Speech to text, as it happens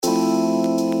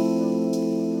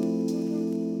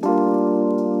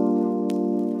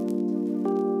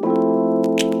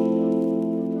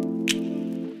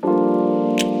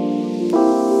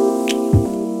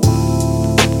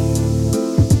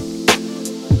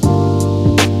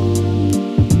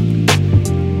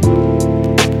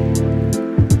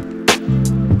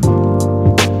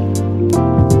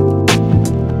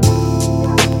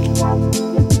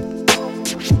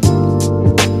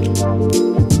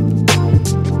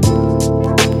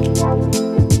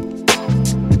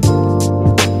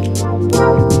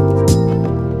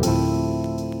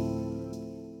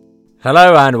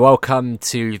Hello and welcome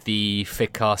to the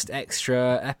FigCast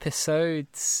Extra episode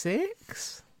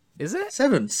 6. Is it?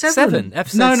 Seven. Episode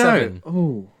 7.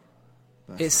 Oh,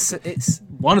 It's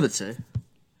one of the two.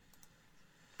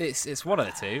 it's one of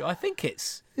the two. I think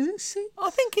it's Is it 6? I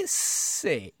think it's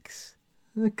 6.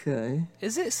 Okay.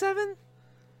 Is it 7?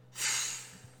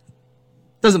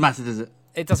 Doesn't matter, does it?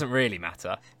 It doesn't really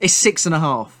matter. It's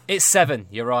 6.5. It's 7.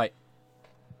 You're right.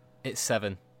 It's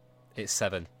 7.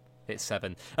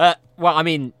 Well, I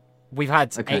mean, we've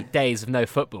had 8 days of no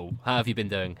football. How have you been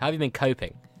doing? How have you been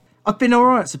coping? I've been all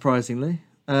right, surprisingly.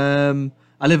 I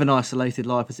live an isolated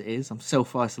life as it is. I'm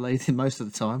self-isolating most of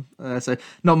the time, so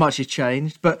not much has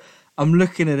changed. But I'm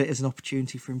looking at it as an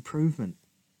opportunity for improvement.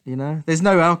 You know, there's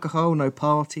no alcohol, no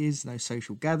parties, no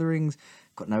social gatherings.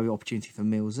 Got no opportunity for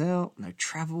meals out, no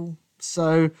travel.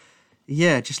 So,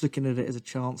 yeah, just looking at it as a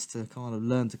chance to kind of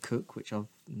learn to cook, which I've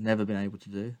never been able to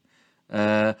do.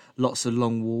 Lots of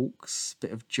long walks,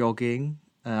 bit of jogging.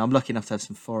 I'm lucky enough to have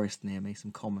some forest near me,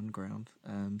 some common ground.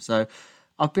 So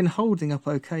I've been holding up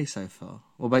okay so far.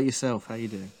 What about yourself? How you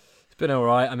doing? It's been all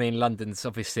right. I mean, London's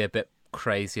obviously a bit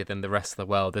crazier than the rest of the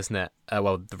world, isn't it?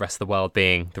 Well, the rest of the world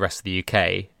being the rest of the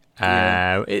UK.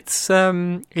 It's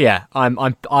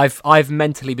I've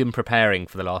mentally been preparing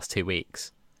for the last 2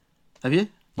 weeks. Have you?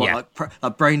 What, Yeah.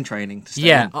 like brain training? To stay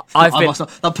Yeah, in? I've been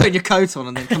like putting your coat on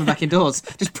and then coming back indoors,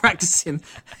 just practicing.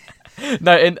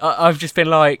 No, and I've just been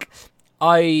like,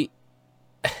 I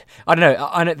don't know.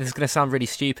 I know this is going to sound really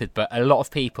stupid, but a lot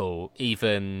of people,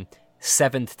 even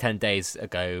 7 to 10 days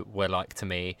ago, were like to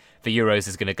me, the Euros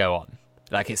is going to go on.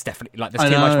 Like, it's definitely, like, there's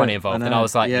too much money involved. And I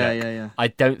was like, yeah. I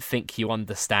don't think you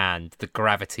understand the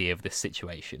gravity of this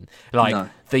situation. Like, No.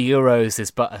 the Euros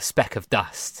is but a speck of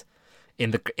dust in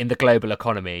the global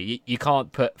economy. You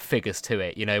can't put figures to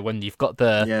it. You know, when you've got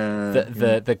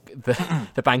the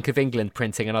Bank of England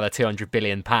printing another £200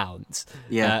 billion,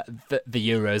 the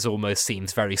Euros almost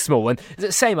seems very small. And it's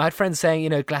the same. I had friends saying, you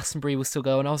know, Glastonbury will still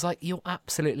go, and I was like, you're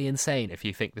absolutely insane if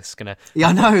you think this is gonna. Yeah,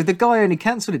 I know. The guy only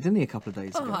cancelled it, didn't he, a couple of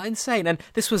days ago? Oh, insane! And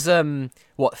this was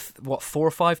what 4 or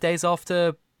 5 days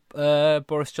after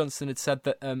Boris Johnson had said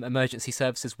that emergency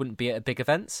services wouldn't be at big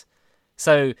events.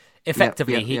 So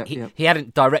effectively, he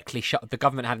hadn't directly the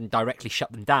government hadn't directly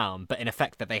shut them down, but in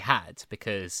effect that they had,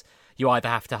 because you either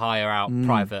have to hire out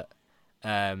private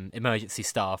emergency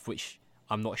staff, which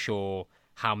I'm not sure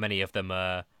how many of them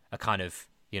are kind of,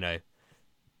 you know,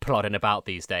 plodding about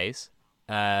these days.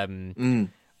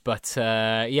 But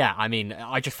I mean,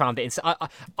 I just found it.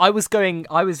 I was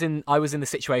in the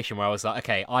situation where I was like,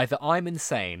 okay, either I'm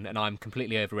insane and I'm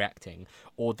completely overreacting,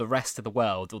 or the rest of the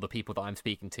world, or the people that I'm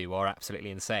speaking to, are absolutely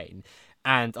insane.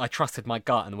 And I trusted my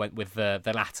gut and went with the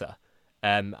latter.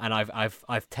 And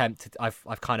I've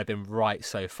kind of been right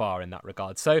so far in that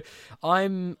regard. So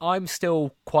I'm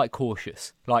still quite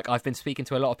cautious. Like, I've been speaking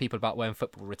to a lot of people about when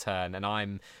football return, and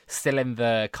I'm still in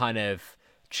the kind of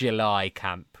July,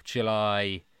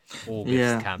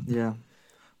 August camp. Yeah.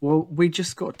 Well, we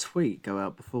just got a tweet go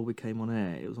out before we came on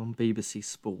air. It was on BBC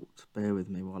Sport. Bear with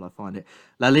me while I find it.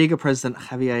 La Liga president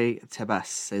Javier Tebas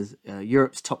says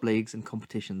Europe's top leagues and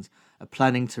competitions are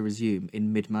planning to resume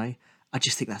in mid-May. I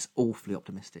just think that's awfully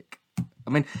optimistic.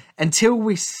 I mean, until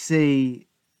we see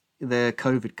the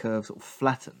COVID curve sort of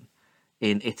flatten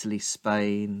in Italy,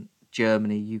 Spain,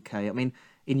 Germany, UK. I mean,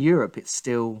 in Europe, it's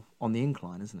still on the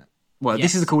incline, isn't it? Well,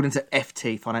 Yes. This is according to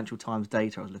FT, Financial Times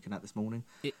data I was looking at this morning.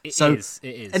 It is.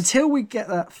 Until we get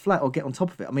that flat or get on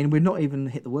top of it, I mean, we're not even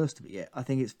hit the worst of it yet. I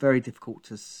think it's very difficult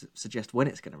to suggest when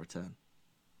it's going to return.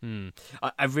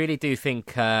 I really do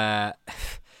think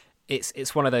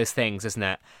it's one of those things, isn't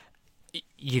it?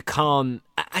 You can't,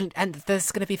 and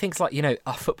there's going to be things like, you know,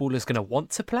 are footballers going to want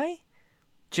to play?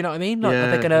 Do you know what I mean? Like,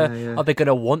 are they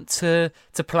gonna want to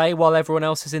play while everyone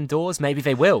else is indoors? Maybe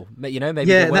they will. You know, maybe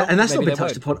they will. And that's maybe not been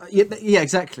touched upon. Yeah,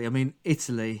 exactly. I mean,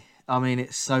 Italy. I mean,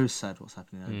 it's so sad what's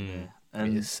happening over there.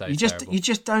 And it is so you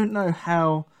just don't know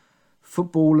how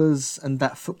footballers and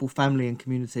that football family and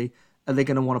community are they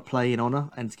going to want to play in honour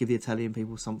and to give the Italian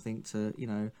people something to, you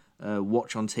know,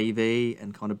 watch on TV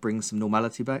and kind of bring some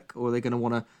normality back, or are they going to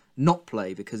want to not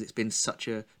play because it's been such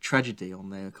a tragedy on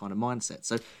their kind of mindset?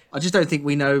 So I just don't think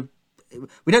we don't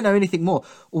know anything more.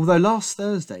 Although last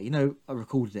Thursday, you know, I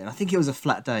recorded it, and I think it was a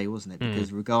flat day, wasn't it? Because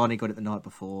Rugani got it the night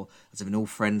before, as having all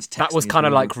friends texting. That was kind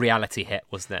of like reality hit,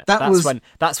 wasn't it?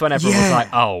 That's when everyone was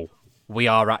like, oh, we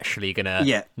are actually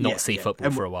gonna not see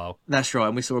football for a while. That's right,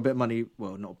 and we saw a bit of money.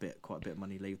 Well, not a bit, quite a bit of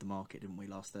money leave the market, didn't we?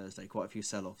 Last Thursday, quite a few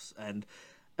sell-offs. And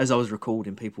as I was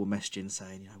recording, people were messaging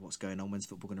saying, you know, what's going on? When's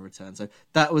football going to return? So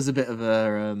that was a bit of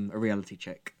a reality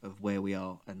check of where we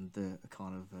are and the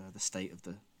kind of the state of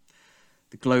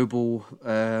the global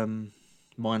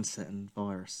mindset and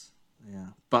virus. Yeah,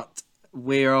 but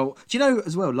we're all. Do you know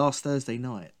as well? Last Thursday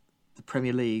night, the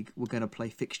Premier League were going to play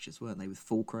fixtures, weren't they, with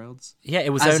full crowds? Yeah, it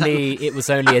was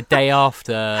only a day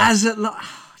after.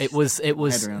 It was.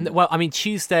 Well, I mean,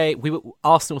 Tuesday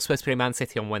Arsenal were supposed to play Man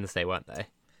City on Wednesday, weren't they?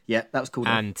 Yeah, that was cool.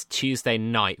 And Tuesday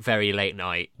night, very late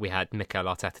night, we had Mikel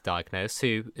Arteta diagnosed,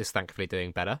 who is thankfully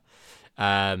doing better.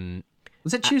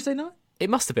 Was it Tuesday night? It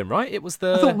must have been, right? It was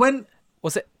I thought when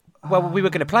was it? Well, we were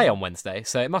going to play on Wednesday,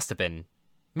 so it must have been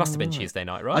Tuesday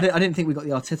night, right? I didn't think we got the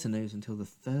Arteta news until the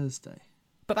Thursday.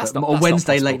 But that's not or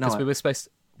Wednesday not late night. Because we were supposed to,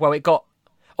 well, it got.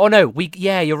 Oh no,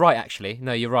 you're right. Actually,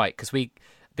 no, you're right because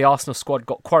the Arsenal squad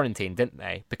got quarantined, didn't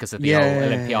they? Because of the old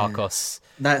Olympiacos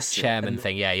chairman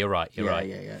thing. Yeah, you're right. You're right.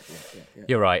 Yeah.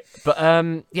 You're right. But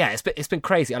it's been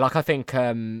crazy. Like I think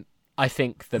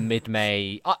the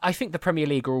mid-May. I think the Premier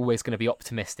League are always going to be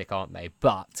optimistic, aren't they?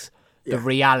 But the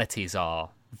realities are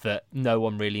that no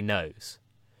one really knows.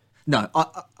 No,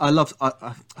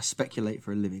 I speculate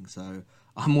for a living, so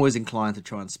I'm always inclined to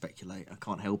try and speculate. I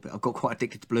can't help it. I've got quite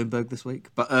addicted to Bloomberg this week,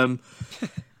 but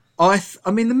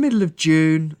I mean, the middle of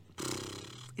June,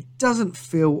 it doesn't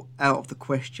feel out of the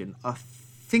question. I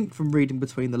think from reading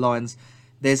between the lines,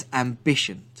 there's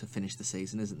ambition to finish the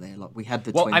season, isn't there? Like we had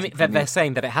the. Well, I mean, they're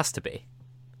saying that it has to be,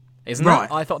 isn't right?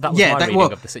 It? I thought that was my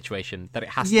reading of the situation, that it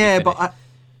has to be finished. But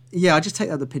I just take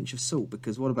that with a pinch of salt,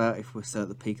 because what about if we're still at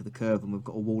the peak of the curve and we've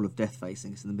got a wall of death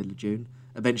facing us in the middle of June?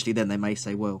 Eventually, then they may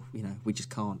say, well, we just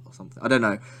can't or something. I don't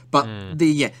know, but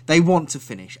they want to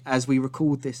finish. As we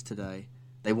record this today,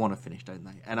 they want to finish, don't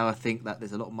they? And I think that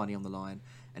there's a lot of money on the line,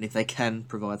 and if they can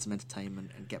provide some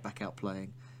entertainment and get back out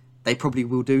playing, they probably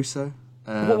will do so.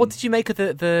 What did you make of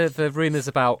the rumours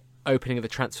about opening the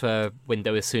transfer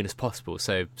window as soon as possible,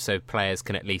 so players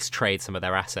can at least trade some of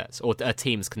their assets, or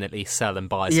teams can at least sell and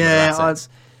buy some of their assets?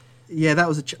 That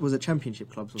was it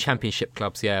Championship clubs? Championship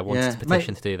clubs, wanted to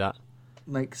petition to do that.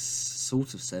 Makes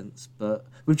sort of sense, but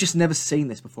we've just never seen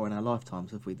this before in our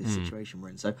lifetimes, have we? This situation we're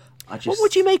in. So what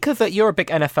would you make of it? You're a big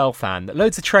NFL fan.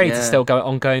 Loads of trades are still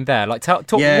ongoing there. Like,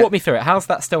 walk me through it. How's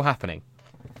that still happening?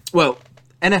 Well,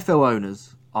 NFL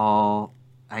owners are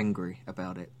angry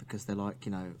about it because they're like,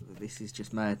 this is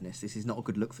just madness. This is not a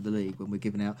good look for the league when we're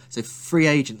giving out. So free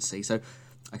agency. So,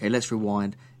 okay, let's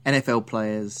rewind. NFL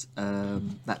players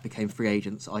that became free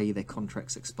agents, i.e. their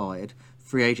contracts expired.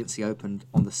 Free agency opened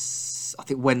on I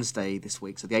think Wednesday this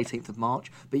week, so the 18th of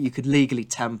March, but you could legally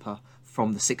tamper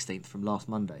from the 16th, from last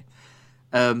Monday.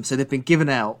 So they've been given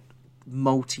out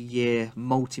multi-year,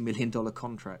 multi-million-dollar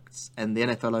contracts, and the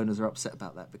NFL owners are upset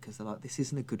about that because they're like, this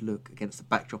isn't a good look against the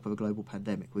backdrop of a global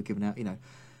pandemic. We're giving out,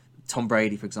 Tom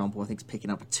Brady, for example, I think is picking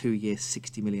up a 2-year,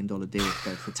 $60 million deal to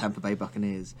go for Tampa Bay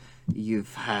Buccaneers.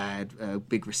 You've had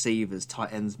big receivers,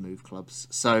 tight ends move clubs,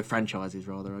 so franchises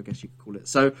rather, I guess you could call it.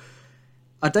 So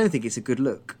I don't think it's a good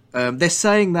look. They're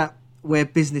saying that where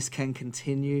business can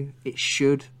continue, it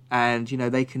should. And,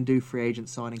 they can do free agent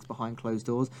signings behind closed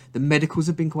doors. The medicals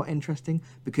have been quite interesting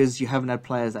because you haven't had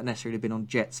players that necessarily have been on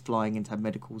jets flying in to have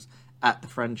medicals at the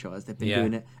franchise. They've been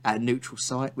doing it at a neutral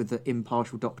site with an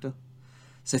impartial doctor.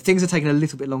 So things are taking a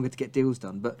little bit longer to get deals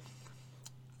done. But,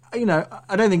 I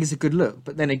don't think it's a good look.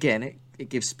 But then again, it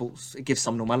gives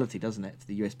some normality, doesn't it, to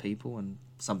the US people and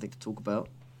something to talk about.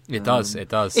 It does.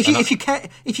 If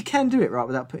you can do it right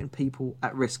without putting people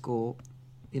at risk or,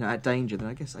 at danger, then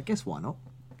I guess why not?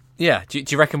 Yeah, do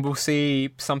you reckon we'll see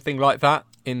something like that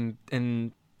in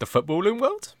the footballing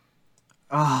world?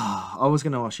 I was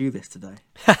going to ask you this today.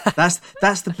 That's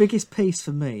the biggest piece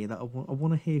for me that I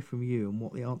want to hear from you and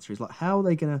what the answer is. Like, how are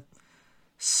they going to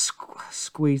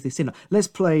squeeze this in? Let's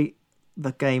play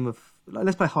a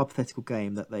hypothetical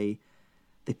game that they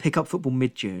pick up football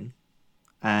mid-June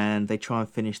and they try and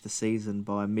finish the season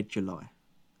by mid-July.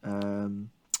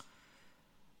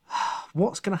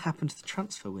 What's going to happen to the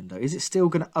transfer window? Is it still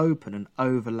going to open and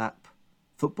overlap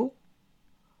football?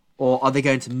 Or are they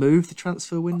going to move the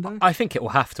transfer window? I think it will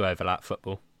have to overlap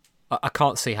football. I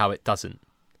can't see how it doesn't.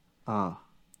 How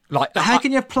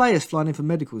can you have players flying in for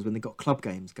medicals when they've got club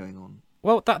games going on?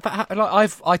 Well,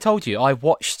 I told you, I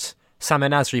watched Sam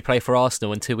Nasri play for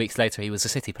Arsenal, and 2 weeks later he was a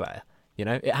City player.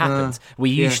 It happens.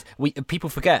 People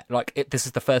forget. This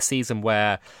is the first season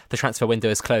where the transfer window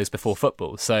is closed before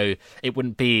football, so it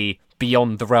wouldn't be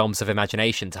beyond the realms of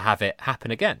imagination to have it happen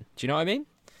again. Do you know what I mean?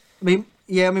 we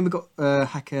got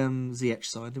Hakim Ziyech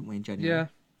signed, didn't we, in January? Yeah.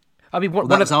 I mean,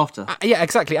 that was after. Yeah,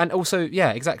 exactly, and also,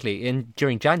 exactly.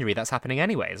 During January, that's happening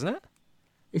anyway, isn't it?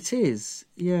 It is.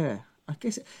 Yeah, I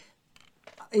guess.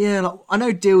 I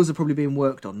know deals are probably being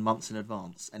worked on months in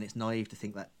advance, and it's naive to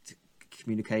think that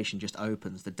communication just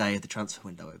opens the day of the transfer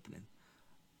window opening.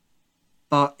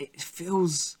 but it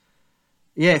feels...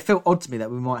 Yeah, it felt odd to me that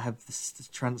we might have the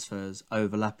transfers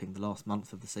overlapping the last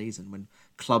month of the season when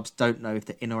clubs don't know if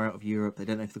they're in or out of Europe, they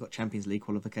don't know if they've got Champions League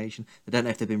qualification, they don't know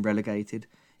if they've been relegated.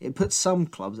 It puts some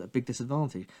clubs at a big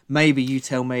disadvantage. Maybe you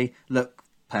tell me, look,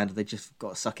 Panda, they just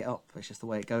got to suck it up. It's just the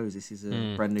way it goes. This is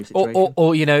a brand new situation.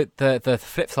 Or the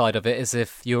flip side of it is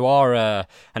if you are an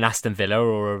Aston Villa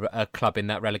or a club in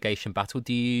that relegation battle,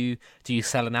 do you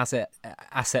sell an asset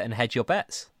and hedge your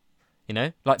bets?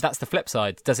 That's the flip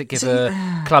side. Does it give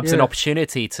clubs an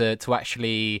opportunity to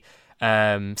actually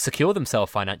secure themselves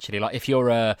financially? Like if you're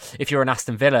an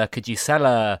Aston Villa, could you sell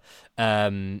a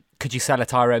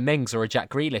Tyrone Mings or a Jack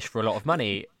Grealish for a lot of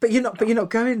money? But you're not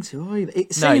going to, are you?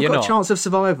 You've got a chance of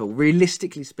survival,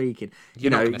 realistically speaking.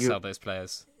 You're not going to sell those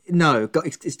players. No,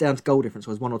 it's down to goal difference,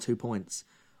 was 1 or 2 points.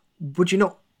 Would you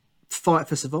not fight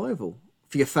for survival?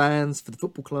 For your fans, for the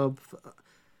football club?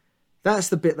 That's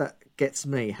the bit that gets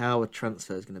me, how a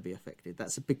transfer is going to be affected.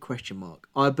 That's a big question mark.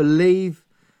 I believe,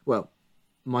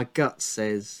 my gut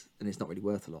says, and it's not really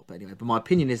worth a lot, but anyway, but my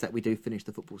opinion is that we do finish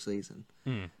the football season.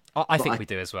 I think we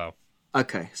do as well.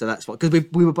 Okay, so that's what, because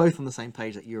we were both on the same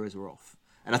page that Euros were off.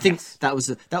 And I think that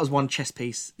was one chess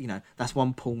piece, that's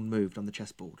one pawn moved on the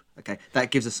chessboard. Okay, that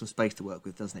gives us some space to work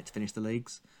with, doesn't it, to finish the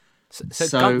leagues?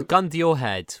 So gun to your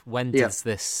head, when does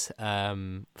this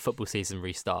football season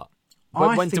restart?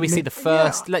 When do we see the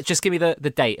first? Let's just give me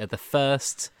the date of the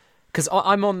first, because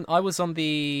I was on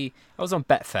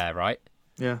Betfair, right?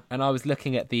 Yeah. And I was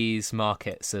looking at these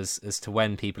markets as to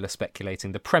when people are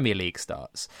speculating the Premier League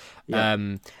starts. Yeah.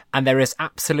 And there is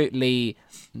absolutely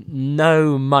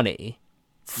no money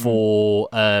for.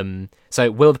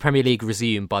 So will the Premier League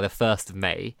resume by the 1st of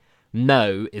May?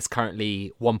 No is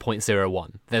currently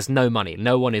 1.01. There's no money.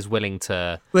 No one is willing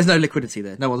to... There's no liquidity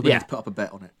there. No one's willing to put up a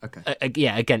bet on it. Okay.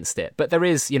 Against it. But there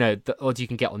is, the odds you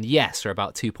can get on yes are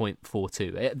about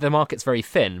 2.42. The market's very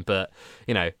thin, but,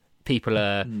 people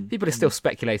are still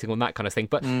speculating on that kind of thing.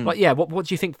 But, what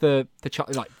do you think the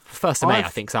 1st of May, I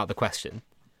think, is out of the question?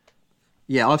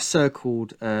 Yeah, I've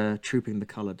circled Trooping the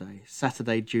Colour Day,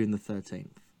 Saturday, June the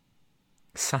 13th.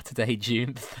 Saturday,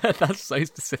 June. That's so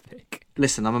specific.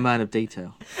 Listen, I'm a man of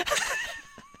detail.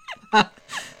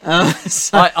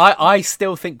 I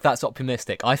still think that's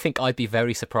optimistic. I think I'd be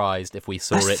very surprised if we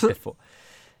saw it before.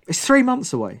 It's 3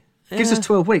 months away. It gives us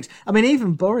 12 weeks. I mean,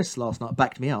 even Boris last night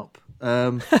backed me up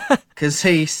because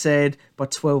he said by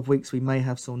 12 weeks we may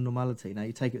have some normality. Now,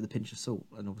 you take it with a pinch of salt,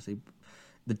 and obviously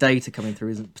the data coming through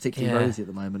isn't particularly rosy at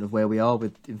the moment of where we are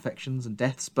with infections and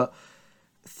deaths, but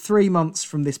 3 months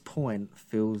from this point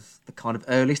feels the kind of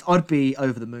earliest. I'd be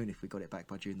over the moon if we got it back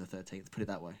by June the 13th, put it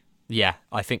that way. Yeah,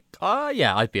 I think,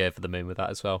 I'd be over the moon with that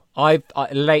as well.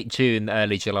 Late June,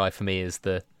 early July for me is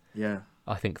the... Yeah.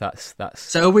 I think that's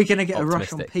So are we going to get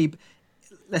optimistic. A rush on PB?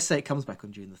 Let's say it comes back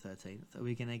on June the 13th. Are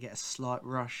we going to get a slight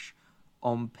rush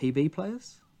on PB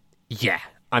players? Yeah,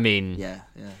 I mean... Yeah.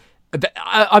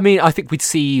 I think we'd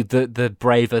see the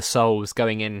braver souls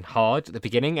going in hard at the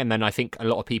beginning, and then I think a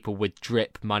lot of people would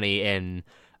drip money in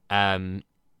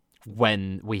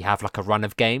when we have like a run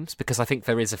of games, because I think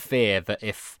there is a fear that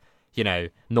if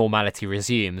normality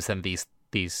resumes, then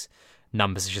these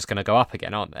numbers are just going to go up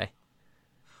again, aren't they?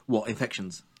 What,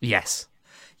 infections? Yes.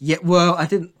 Yeah. Well, I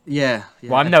didn't. Yeah.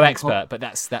 Well, I'm no expert, but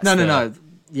that's no.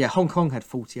 Yeah, Hong Kong had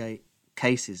 48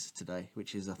 cases today,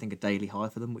 which is, I think, a daily high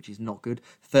for them, which is not good.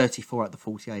 34 out of the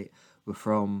 48 were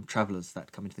from travellers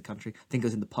that come into the country. I think it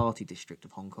was in the party district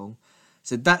of Hong Kong.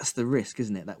 So that's the risk,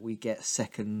 isn't it, that we get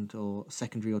secondary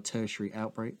or tertiary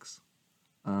outbreaks.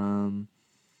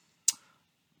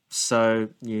 So,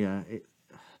 yeah,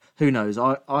 who knows?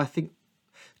 I think,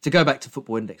 to go back to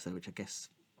Football Index, though, which I guess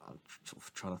I'm sort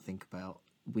of trying to think about,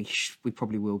 we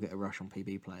probably will get a rush on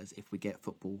PB players if we get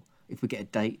a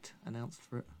date announced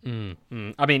for it.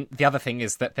 I mean, the other thing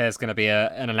is that there's going to be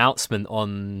an announcement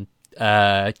on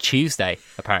Tuesday,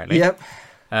 apparently. Yep.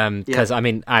 Because, I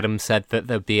mean, Adam said that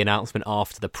there'll be an announcement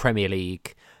after the Premier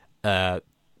League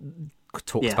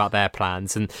talks about their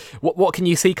plans. And what can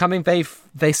you see coming? They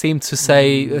seem to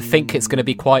think it's going to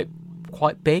be quite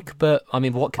big, but, I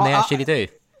mean, what can they actually do?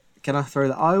 Can I throw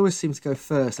that? I always seem to go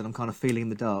first, and I'm kind of feeling in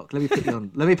the dark. Let me put you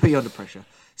on. Let me put you under pressure.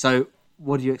 So,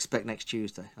 what do you expect next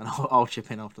Tuesday? And I'll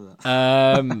chip in after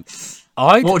that.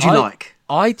 What would you like?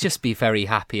 I'd just be very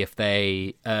happy if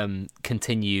they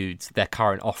continued their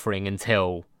current offering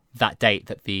until that date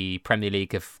that the Premier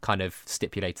League have kind of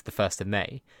stipulated, the 1st of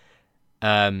May.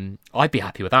 I'd be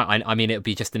happy with that. I mean, it would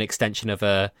be just an extension of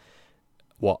of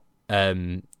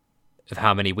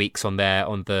how many weeks on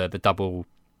the double.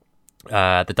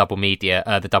 The double media,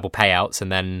 the double payouts,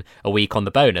 and then a week on the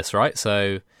bonus, right?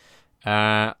 So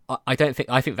I don't think.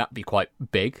 I think that'd be quite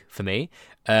big for me.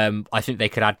 I think they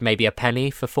could add maybe a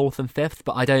penny for 4th and 5th,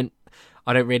 but I don't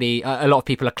really. A lot of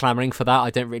people are clamouring for that. I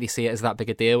don't really see it as that big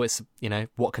a deal. It's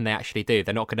what can they actually do?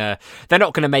 They're not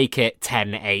gonna make it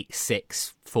 10, 8,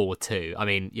 6, 4, 2. I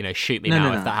mean, shoot me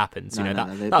now if that happens.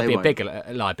 That'd be a big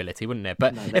liability, wouldn't it?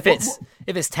 But if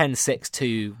it's 10, 6,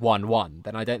 2, 1, 1,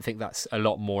 then I don't think that's a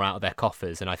lot more out of their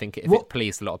coffers. And I think if it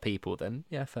pleased a lot of people, then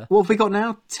yeah, fair. What have we got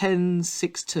now? 10,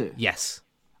 6, 2. Yes,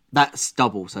 that's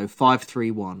double. So 5,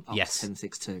 3, 1. Up yes, to 10,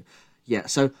 6, 2. Yeah.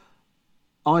 So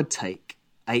I'd take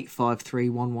 8, 5, 3,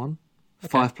 1, 1.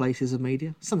 Okay. 5 places of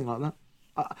media, something like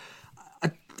that.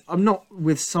 I'm not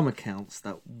with some accounts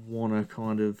that want to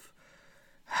kind of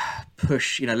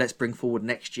push, let's bring forward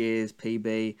next year's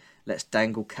PB, let's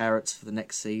dangle carrots for the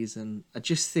next season. I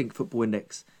just think Football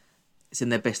Index, it's in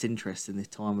their best interest in this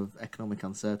time of economic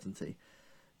uncertainty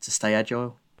to stay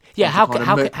agile. Yeah, how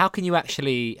can you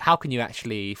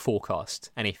actually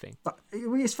forecast anything? But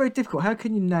it's very difficult. How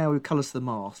can you nail colours to the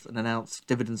mast and announce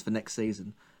dividends for next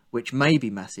season, which may be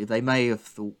massive? They may have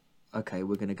thought, okay,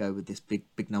 we're going to go with this big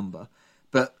number,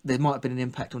 but there might have been an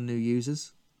impact on new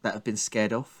users that have been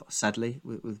scared off, sadly,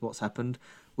 with what's happened.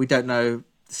 We don't know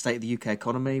the state of the UK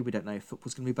economy. We don't know if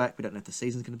football's going to be back. We don't know if the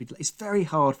season's going to be... It's very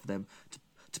hard for them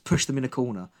to push them in a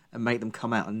corner and make them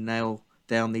come out and nail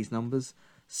down these numbers.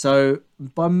 So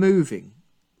by moving,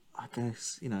 I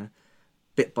guess,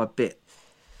 bit by bit,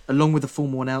 along with the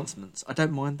formal announcements, I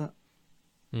don't mind that.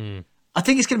 Mm. I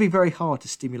think it's going to be very hard to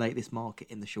stimulate this market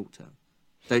in the short term.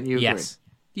 Don't you agree? Yes.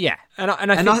 Yeah, and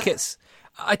I think it's...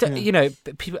 I don't,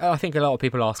 people. I think a lot of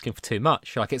people are asking for too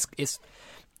much. Like it's.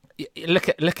 Look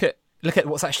at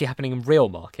what's actually happening in real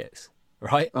markets,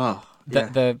 right? Oh,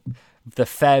 yeah. The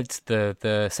Fed,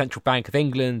 the Central Bank of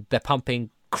England, they're pumping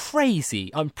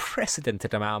crazy,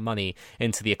 unprecedented amount of money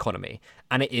into the economy,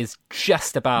 and it is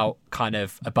just about kind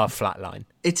of above flatline.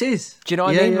 It is. Do you know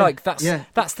what I mean? Yeah. Like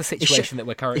that's the situation that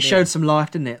we're currently. It showed some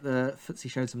life, didn't it? The FTSE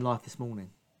showed some life this morning.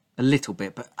 A little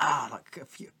bit, but like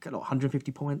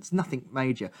 150 points, nothing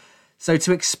major. So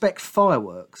to expect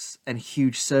fireworks and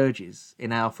huge surges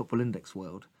in our Football Index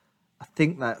world, I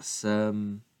think that's a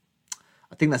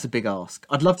big ask.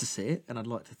 I'd love to see it, and I'd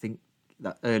like to think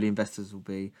that early investors will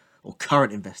be, or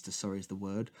current investors, sorry is the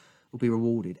word, will be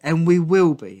rewarded, and we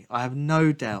will be. I have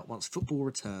no doubt once football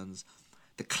returns,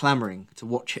 the clamouring to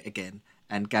watch it again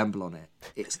and gamble on it.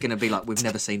 It's going to be like we've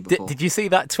never seen before. Did you see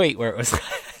that tweet where it was?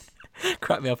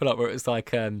 Cracked me up a lot, where it was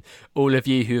like all of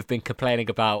you who have been complaining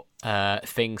about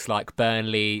things like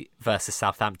Burnley versus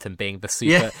Southampton being the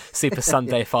super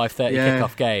Sunday 5:30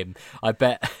 kickoff game. I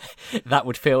bet that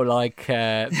would feel like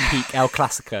peak El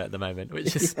Clasico at the moment,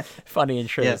 which is funny and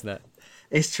true, isn't it?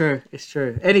 It's true.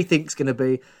 Anything's going to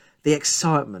be the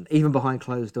excitement, even behind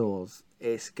closed doors.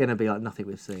 It's going to be like nothing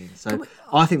we've seen. So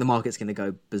I think the market's going to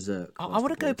go berserk. I want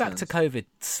to go back to COVID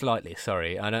slightly.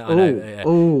 Sorry, I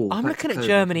know. I'm looking at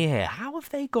Germany here. How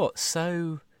have they got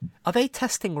so? Are they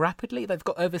testing rapidly? They've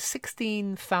got over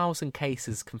 16,000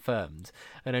 cases confirmed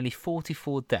and only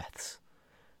 44 deaths.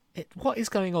 What is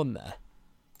going on there?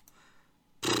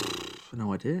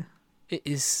 No idea. It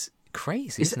is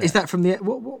crazy. Is that from the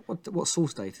what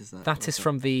source date is that? That is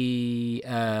from the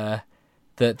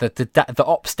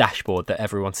ops dashboard that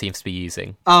everyone seems to be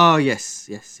using. Oh yes.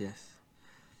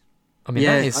 I mean,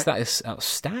 that is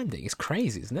outstanding. It's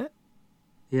crazy, isn't it?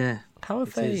 Yeah. How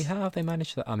have they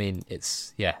managed that? I mean,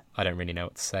 I don't really know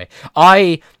what to say.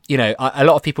 A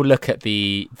lot of people look at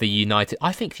the United.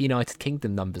 I think the United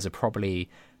Kingdom numbers are probably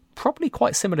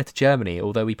quite similar to Germany,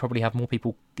 although we probably have more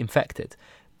people infected.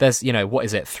 There's, what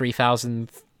is it,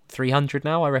 3,300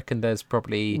 now? I reckon there's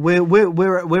probably we're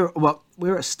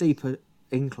at a steeper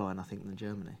incline, I think, than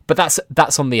Germany. But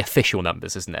that's on the official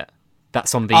numbers, isn't it?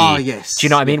 That's on the... Oh, yes. Do you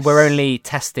know what I mean? We're only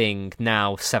testing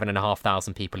now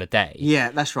 7,500 people a day. Yeah,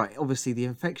 that's right. Obviously, the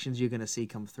infections you're going to see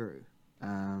come through.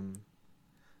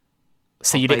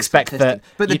 So you'd expect that...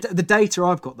 But the data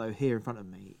I've got, though, here in front of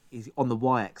me, is on the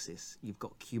y-axis, you've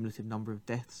got cumulative number of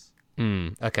deaths.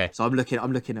 Okay. So I'm looking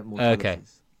at mortalities. Okay.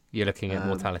 You're looking at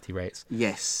mortality rates.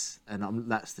 Yes, and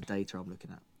that's the data I'm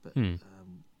looking at. But,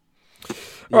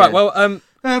 All right. Well,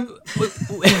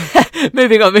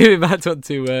 moving back on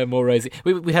to more rosy.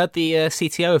 We heard the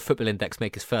CTO of Football Index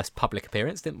make his first public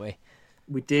appearance, didn't we?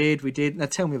 We did. Now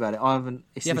tell me about it. I haven't.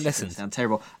 You haven't listened? Sound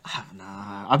terrible.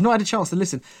 I've not had a chance to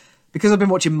listen because I've been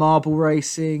watching marble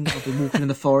racing. I've been walking in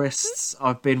the forests.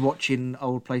 I've been watching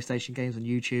old PlayStation games on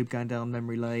YouTube, going down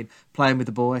memory lane, playing with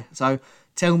the boy. So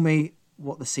tell me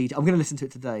what the CTO. I'm going to listen to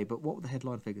it today. But what were the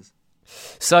headline figures?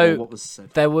 So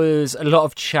there was a lot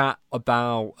of chat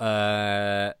about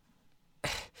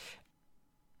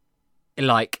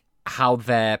like how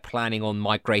they're planning on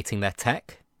migrating their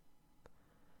tech.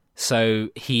 So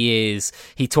he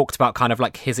talked about kind of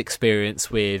like his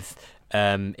experience with,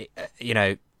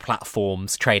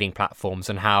 platforms, trading platforms,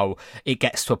 and how it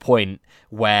gets to a point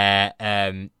where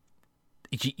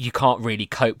you can't really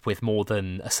cope with more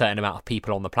than a certain amount of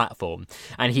people on the platform.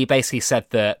 And he basically said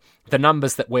that the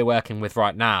numbers that we're working with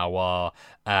right now are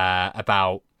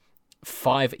about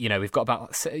we've got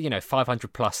about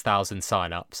 500 plus thousand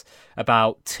signups.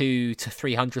 About 200,000 to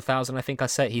 300,000, I think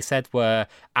he said, were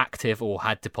active or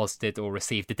had deposited or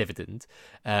received a dividend.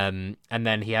 And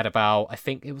then he had about, I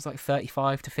think it was like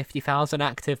 35 to 50,000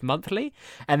 active monthly.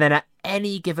 And then at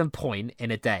any given point in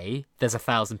a day, there's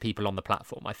 1,000 people on the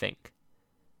platform, I think,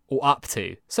 or up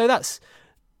to. So that's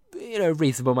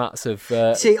reasonable amounts of.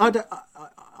 See,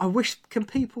 I wish, can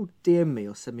people DM me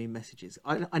or send me messages?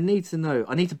 I need to know.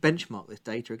 I need to benchmark this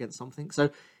data against something. So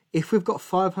if we've got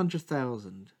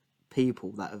 500,000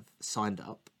 people that have signed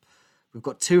up, we've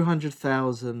got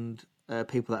 200,000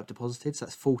 people that have deposited, so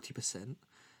that's 40%.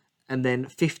 And then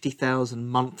 50,000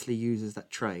 monthly users that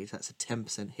trade, so that's a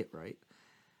 10% hit rate.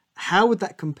 How would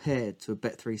that compare to a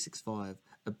Bet365,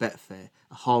 a Betfair,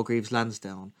 a Hargreaves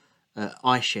Lansdowne,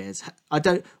 iShares?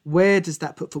 Where does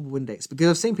that put Football Index? Because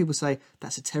I've seen people say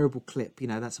that's a terrible clip,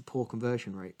 that's a poor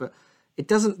conversion rate, but it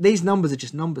doesn't. These numbers are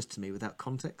just numbers to me without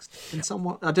context. And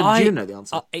somewhat, do you know the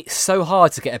answer? It's so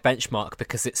hard to get a benchmark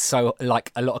because it's so,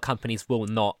 like, a lot of companies will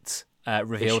not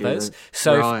reveal those.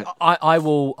 So right. I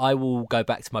will go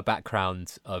back to my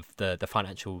background of the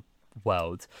financial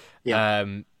world. Yeah.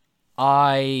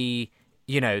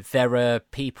 There are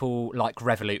people like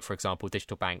Revolut, for example,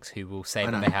 digital banks, who will say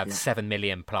that they have 7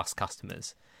 million plus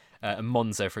customers. And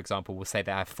Monzo, for example, will say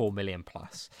they have 4 million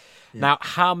plus. Yeah. Now,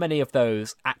 how many of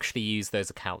those actually use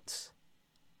those accounts,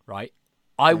 right?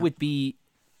 I would be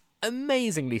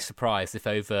amazingly surprised if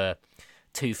over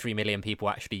 2-3 million people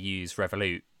actually use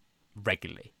Revolut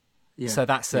regularly. Yeah. So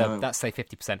that's say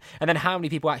 50%. And then how many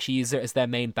people actually use it as their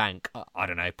main bank? I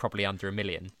don't know, probably under 1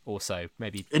 million or so,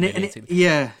 maybe. Do you know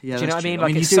what I mean?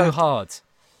 Like, it's so hard.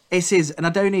 It is, and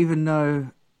I don't even know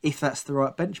if that's the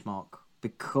right benchmark,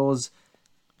 because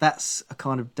that's a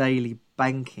kind of daily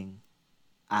banking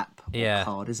app or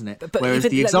card, isn't it? But whereas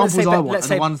the examples I want are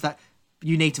the ones that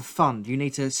you need to fund. You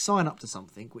need to sign up to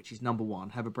something, which is number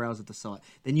one, have a browse of the site.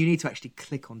 Then you need to actually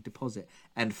click on deposit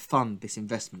and fund this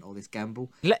investment or this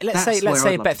gamble. Let's say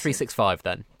Bet365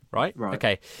 then, right? Right.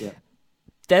 Okay. Yeah.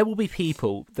 There will be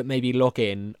people that maybe log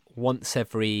in once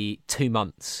every 2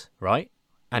 months, right?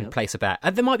 And place a bet.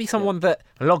 And there might be someone that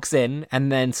logs in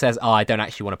and then says, I don't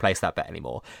actually want to place that bet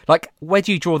anymore. Like, where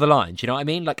do you draw the line? Do you know what I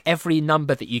mean? Like, every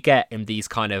number that you get in these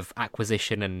kind of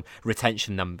acquisition and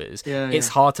retention numbers, it's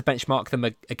hard to benchmark them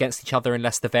against each other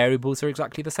unless the variables are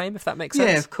exactly the same, if that makes sense.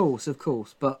 Yeah, of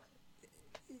course. But,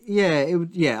 I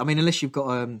mean, unless you've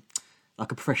got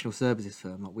like a professional services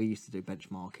firm, like we used to do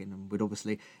benchmarking, and we'd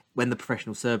obviously, when the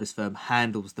professional service firm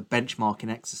handles the benchmarking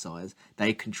exercise,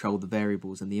 they control the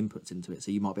variables and the inputs into it,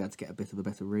 so you might be able to get a bit of a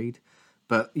better read.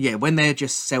 But when they're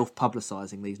just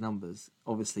self-publicising these numbers,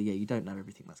 obviously, you don't know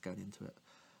everything that's going into it.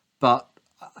 But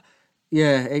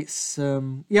it's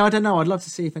I don't know. I'd love to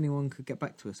see if anyone could get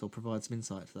back to us or provide some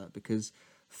insight to that, because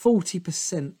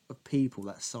 40% of people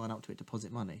that sign up to it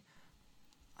deposit money.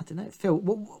 I don't know, Phil.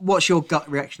 What's your gut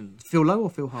reaction? Feel low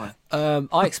or feel high?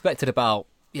 I expected about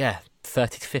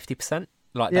 30 to 50%.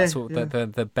 Like that's what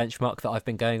the benchmark that I've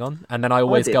been going on, and then I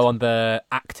always go on the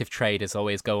active traders.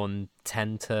 Always go on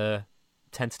 10 to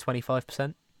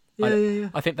 25%.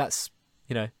 I think that's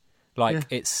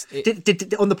it's.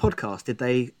 Did on the podcast? Did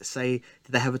they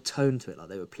have a tone to it? Like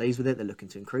they were pleased with it? They're looking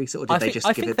to increase it, or did they just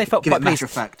give it matter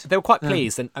of fact? They were quite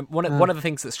pleased, and one of the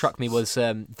things that struck me was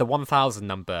the 1,000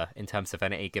 number in terms of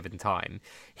any given time.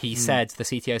 The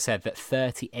CTO said that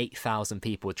 38,000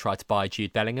 people would try to buy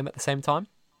Jude Bellingham at the same time.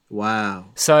 Wow!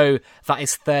 So that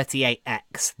is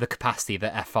 38x the capacity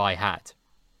that FI had.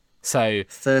 So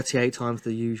 38 times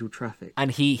the usual traffic. And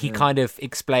he kind of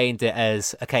explained it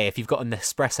as, okay, if you've got an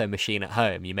espresso machine at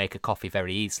home, you make a coffee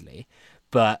very easily.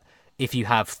 But if you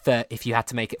had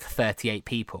to make it for 38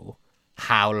 people,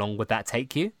 how long would that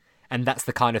take you? And that's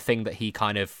the kind of thing that he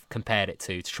kind of compared it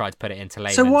to try to put it into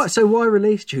layman's. So why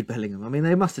release Jude Bellingham? I mean,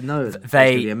 they must have known there's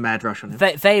going to be a mad rush on him.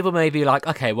 They were maybe like,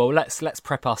 okay, well, let's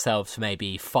prep ourselves for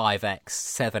maybe 5x,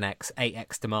 7x,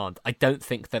 8x demand. I don't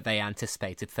think that they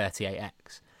anticipated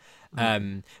 38x.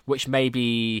 Which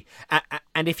maybe,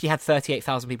 and if you had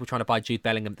 38,000 people trying to buy Jude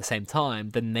Bellingham at the same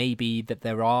time, then maybe that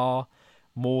there are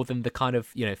more than the kind of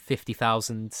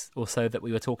 50,000 or so that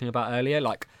we were talking about earlier.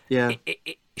 Like,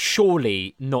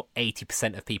 surely not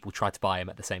 80% of people try to buy him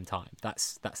at the same time.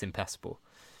 That's impossible.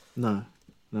 No.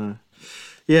 No.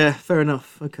 Yeah, fair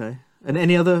enough. Okay. And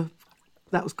any other?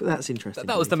 That's interesting.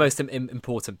 That was the most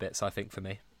important bits, I think, for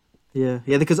me. Yeah,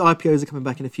 because IPOs are coming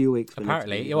back in a few weeks.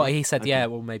 Apparently, well, he said,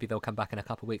 well, maybe they'll come back in a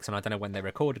couple of weeks, and I don't know when they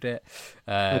recorded it,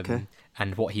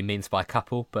 and what he means by a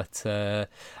couple. But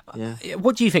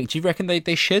what do you think? Do you reckon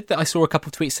they should? I saw a couple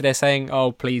of tweets today saying,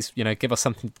 "Oh, please, give us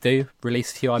something to do.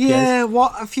 Release a few IPOs." Yeah,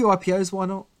 a few IPOs? Why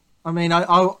not? I mean,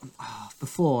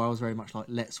 before I was very much like,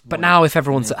 let's wait. But now, if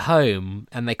everyone's at home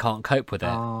and they can't cope with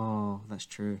it, that's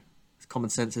true. It's common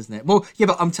sense, isn't it? Well, yeah,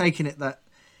 but I'm taking it that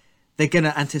they're going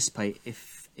to anticipate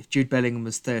if Jude Bellingham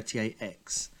was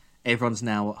 38x, everyone's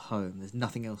now at home. There's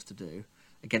nothing else to do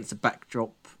against the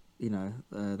backdrop,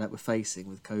 that we're facing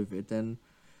with COVID. Then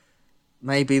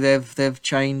maybe they've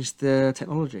changed the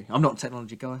technology. I'm not a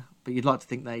technology guy, but you'd like to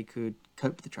think they could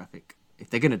cope with the traffic if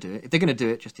they're going to do it. If they're going to do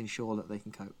it, just ensure that they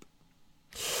can cope.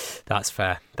 That's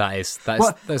fair. Those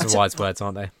are wise words,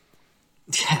 aren't they?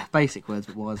 Yeah, basic words,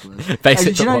 but wise words.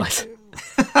 Basic but wise.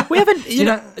 We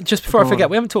haven't. Just before I forget,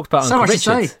 we haven't talked about Uncle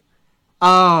Richard.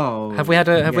 Oh, have we had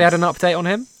an update on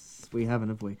him? We haven't,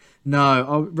 have we?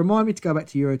 No. Remind me to go back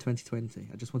to Euro 2020.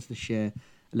 I just wanted to share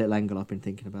a little angle I've been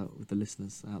thinking about with the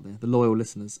listeners out there, the loyal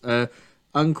listeners.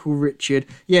 Uncle Richard,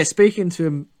 speaking to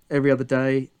him every other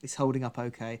day. He's holding up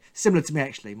okay. Similar to me,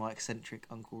 actually. My eccentric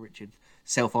Uncle Richard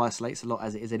self-isolates a lot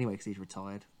as it is anyway because he's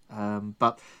retired.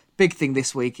 But big thing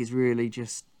this week is really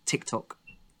just TikTok.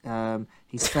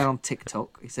 He's found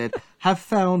TikTok. He said, have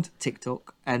found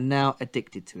TikTok and now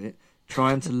addicted to it.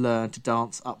 Trying to learn to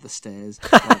dance up the stairs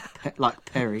like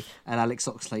Perry and Alex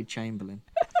Oxlade-Chamberlain.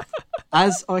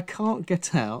 As I can't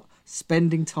get out,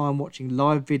 spending time watching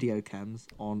live video cams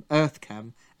on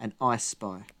Earthcam and I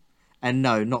Spy. And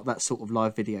no, not that sort of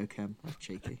live video cam. That's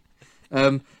cheeky.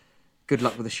 Good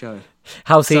luck with the show.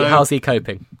 How's he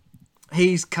coping?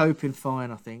 He's coping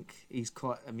fine, I think. He's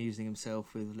quite amusing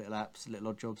himself with little apps, little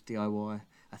odd jobs, DIY.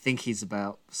 I think he's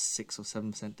about 6 or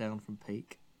 7% down from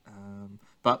peak.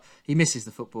 But he misses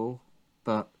the football.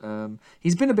 But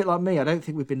he's been a bit like me. I don't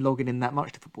think we've been logging in that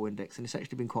much to Football Index, and it's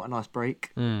actually been quite a nice break.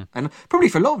 And probably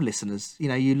for a lot of listeners,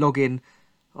 you log in,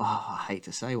 I hate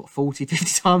to say, 40,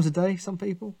 50 times a day, some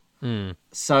people.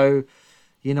 So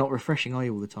you're not refreshing, are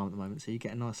you, all the time at the moment? So you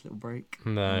get a nice little break.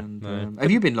 No.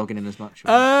 Have you been logging in as much?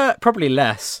 Probably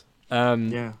less.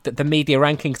 The media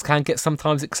rankings can get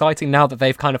sometimes exciting now that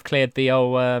they've kind of cleared the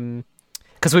old...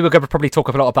 Because we were going to probably talk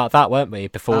a lot about that, weren't we,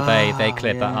 before they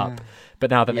cleared that up.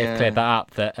 But now that they've cleared that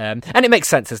up, and it makes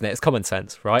sense, isn't it? It's common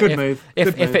sense, right? Good move.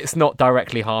 If it's not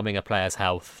directly harming a player's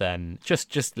health, then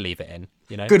just leave it in,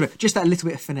 Good move. Just that little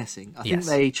bit of finessing. I think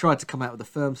they tried to come out with a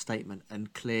firm statement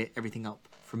and clear everything up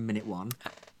from minute one,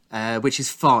 which is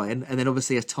fine. And then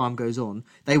obviously as time goes on,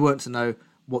 they weren't to know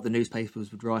what the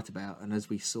newspapers would write about. And as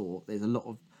we saw, there's a lot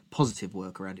of positive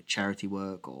work around it, charity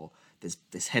work, or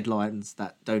there's headlines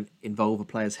that don't involve a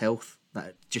player's health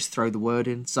that just throw the word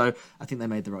in. So I think they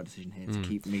made the right decision here to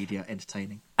keep the media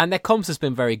entertaining. And their comms has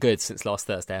been very good since last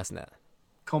Thursday, hasn't it?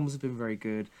 Comms have been very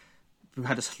good. We've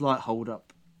had a slight hold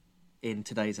up in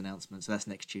today's announcement, so that's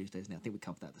next Tuesday, isn't it? I think we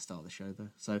covered that at the start of the show, though.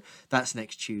 So that's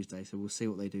next Tuesday, so we'll see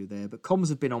what they do there. But comms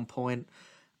have been on point.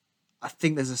 I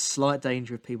think there's a slight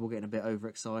danger of people getting a bit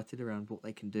overexcited around what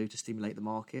they can do to stimulate the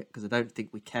market, because I don't think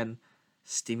we can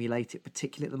stimulate it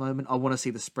particularly at the moment. I want to see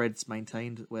the spreads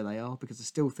maintained where they are, because I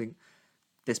still think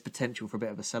there's potential for a bit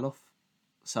of a sell-off.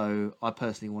 So I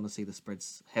personally want to see the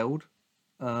spreads held.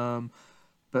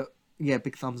 But yeah,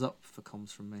 big thumbs up for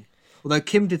comms from me. Although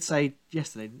Kim did say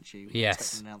yesterday, didn't she? Yes.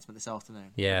 Expecting an announcement this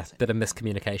afternoon. Yeah, bit of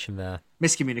miscommunication there.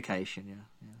 Miscommunication, yeah.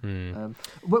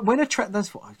 When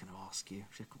that's what I was going to ask you.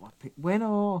 When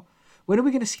are we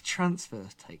going to see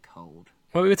transfers take hold?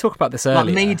 Well, we were talking about this earlier.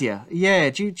 Like media, yeah.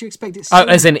 Do you expect it soon? Oh,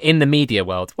 as in the media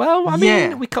world? Well, I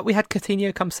mean, we had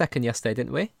Coutinho come second yesterday,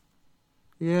 didn't we?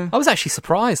 Yeah. I was actually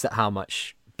surprised at how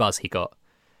much buzz he got.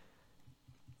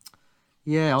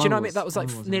 Yeah, do you know what I mean? That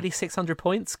was nearly 600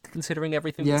 points, considering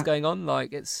everything that's going on.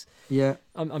 Like it's. Yeah.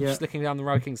 I'm just looking down the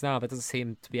rankings now. There doesn't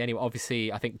seem to be any.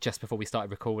 Obviously, I think just before we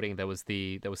started recording, there was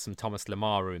some Thomas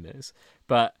Lemar rumours,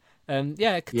 but.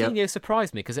 Coutinho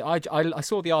surprised me because I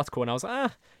saw the article and I was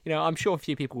like, I'm sure a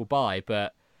few people will buy,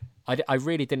 but I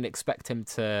really didn't expect him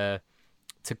to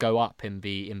go up in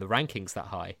the rankings that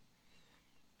high.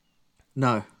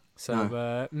 No.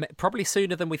 So probably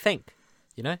sooner than we think,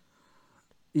 Yeah,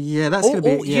 that's going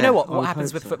to be. You know what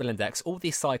happens with Football Index? All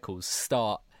these cycles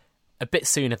start a bit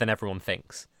sooner than everyone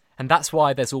thinks. And that's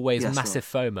why there's always massive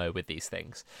FOMO with these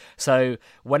things. So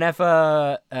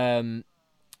whenever...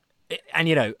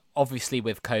 obviously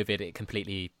with COVID, it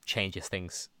completely changes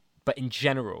things. But in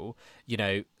general,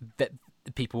 that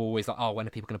people are always like, oh, when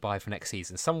are people going to buy for next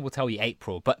season? Someone will tell you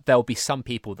April, but there'll be some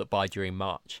people that buy during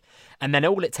March. And then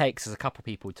all it takes is a couple of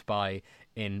people to buy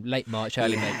in late March,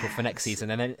 early April for next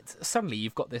season. And then suddenly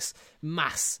you've got this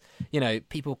mass,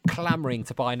 people clamouring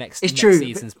to buy next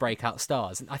season's breakout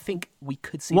stars. And I think we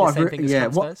could see the same thing as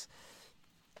transfers.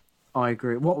 I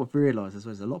agree. What we've realised as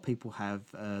well is a lot of people have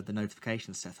the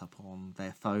notifications set up on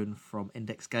their phone from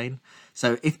Index Gain.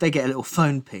 So if they get a little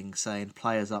phone ping saying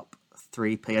players up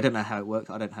 3p, I don't know how it works,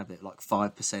 I don't have it, like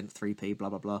 5%, 3p, blah,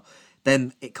 blah, blah,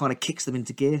 then it kind of kicks them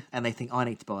into gear and they think, I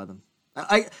need to buy them.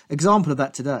 Example of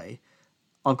that today,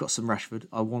 I've got some Rashford.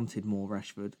 I wanted more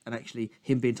Rashford. And actually,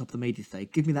 him being top of the media today,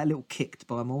 give me that little kick to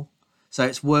buy more. So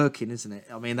it's working, isn't it?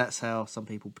 I mean, that's how some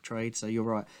people trade. So you're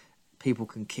right. People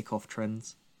can kick off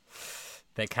trends.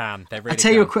 They can. They really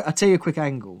can. I'll tell you a quick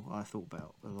angle I thought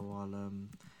about while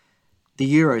the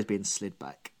Euro's being slid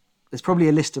back. There's probably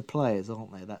a list of players,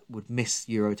 aren't there, that would miss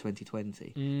Euro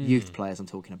 2020, youth players I'm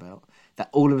talking about, that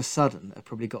all of a sudden have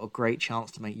probably got a great chance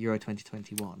to make Euro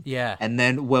 2021. Yeah. And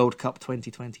then World Cup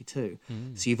 2022.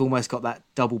 So you've almost got that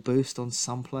double boost on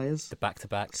some players. The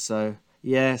back-to-back. So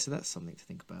that's something to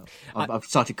think about. I've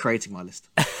started creating my list.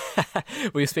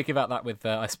 We were speaking about that with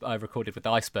I recorded with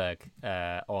Iceberg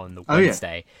on the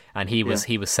Wednesday, and he was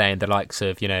saying the likes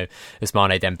of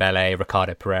Ousmane Dembele,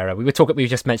 Ricardo Pereira. We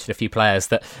just mentioned a few players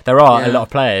that there are a lot of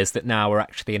players that now are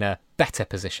actually in a better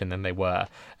position than they were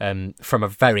from a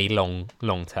very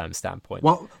long-term standpoint.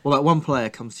 Well, that one player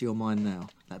comes to your mind now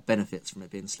that benefits from it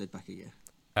being slid back a year.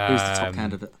 Who's the top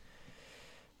candidate?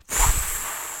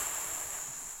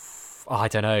 I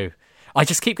don't know. I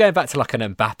just keep going back to like an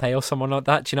Mbappe or someone like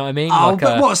that. Do you know what I mean? Oh,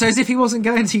 but what? So as if he wasn't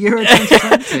going to Euro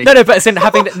 2020? No, but it's in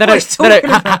having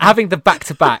having the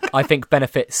back-to-back, I think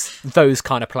benefits those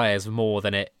kind of players more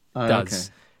than it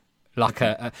does.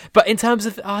 Okay. But in terms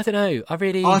of, I don't know.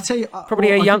 I'll tell you,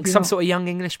 probably some sort of young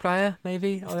English player,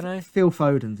 maybe. I don't know. Phil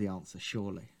Foden's the answer,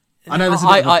 surely. I know there's a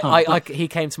bit of a pump, he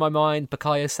came to my mind.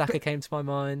 Bukayo Saka came to my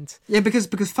mind. Yeah, because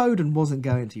Foden wasn't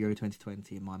going to Euro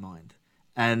 2020 in my mind.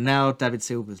 And now David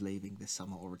Silva's leaving this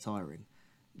summer or retiring.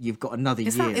 You've got another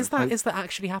year. Is that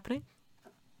actually happening?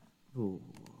 Ooh.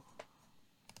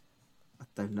 I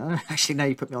don't know. Actually, now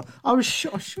you put me on. I was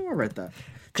sure I read that.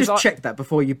 Just check that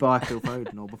before you buy Phil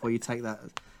Foden or before you take that.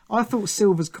 I thought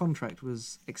Silva's contract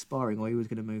was expiring or he was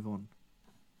going to move on.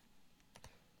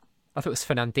 I thought it was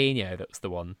Fernandinho that was the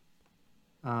one.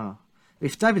 Ah.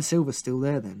 If David Silva's still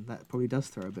there, then that probably does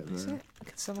throw a bit of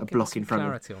a block in front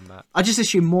of him. On that? I just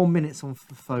assume more minutes on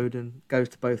Foden goes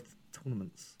to both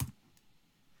tournaments.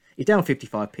 He's down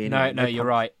 55p. No, you're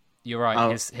right. You're right. Oh,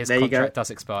 his contract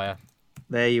does expire.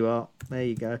 There you are. There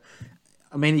you go.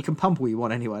 I mean, you can pump all you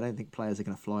want anyway. I don't think players are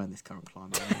going to fly in this current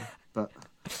climate. But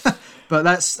I thought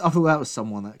that was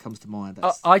someone that comes to mind.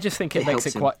 I just think it makes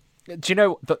it quite. Do you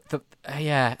know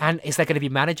and is there going to be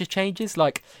manager changes?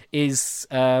 Like, is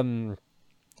Didier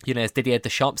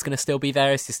Deschamps going to still be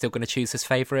there? Is he still going to choose his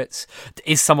favourites?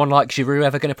 Is someone like Giroud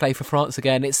ever going to play for France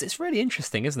again? It's really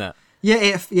interesting, isn't it?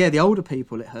 Yeah, the older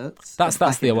people, it hurts. That's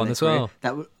the one as well.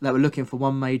 That were looking for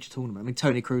one major tournament. I mean,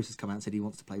 Toni Kroos has come out and said he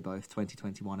wants to play both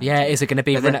 2021. Yeah, is it going to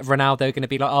be Ronaldo going to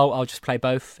be like, oh, I'll just play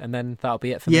both and then that'll be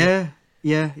it for me?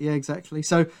 Yeah, exactly.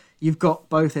 So you've got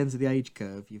both ends of the age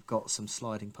curve. You've got some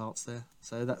sliding parts there.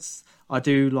 So I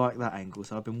do like that angle.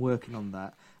 So I've been working on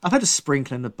that. I've had a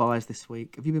sprinkling of buys this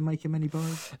week. Have you been making many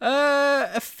buys?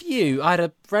 A few. I had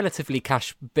a relatively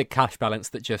big cash balance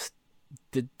that just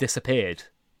disappeared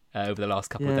over the last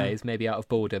couple of days, maybe out of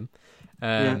boredom.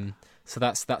 So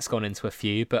that's gone into a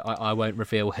few, but I won't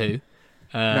reveal who.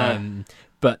 No.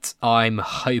 But I'm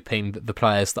hoping that the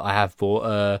players that I have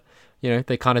bought,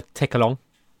 they kind of tick along,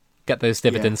 get those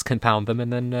dividends, compound them,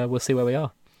 and then we'll see where we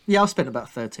are. Yeah, I've spent about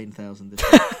 13,000 this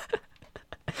week.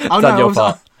 Done your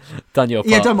part.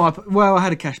 Yeah, done my part. Well, I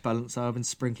had a cash balance, so I've been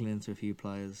sprinkling into a few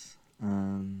players.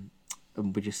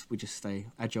 And we just stay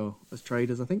agile as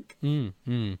traders, I think.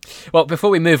 Well, before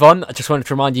we move on, I just wanted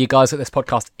to remind you guys that this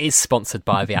podcast is sponsored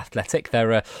by The Athletic.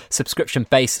 They're a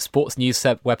subscription-based sports news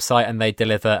website, and they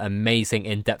deliver amazing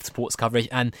in-depth sports coverage.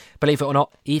 And believe it or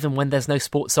not, even when there's no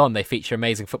sports on, they feature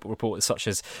amazing football reporters such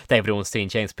as David Ornstein,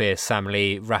 James Pearce, Sam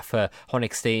Lee, Rafa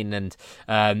Honigstein, and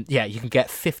you can get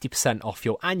 50% off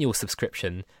your annual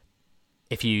subscription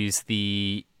if you use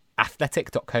the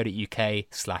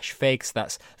athletic.co.uk/fig. So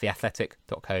that's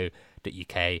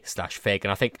theathletic.co.uk/fig.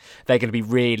 And I think they're going to be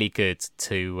really good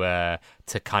to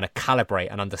kind of calibrate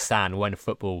and understand when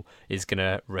football is going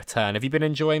to return. Have you been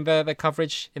enjoying the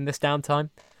coverage in this downtime?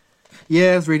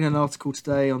 Yeah, I was reading an article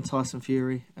today on Tyson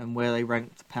Fury and where they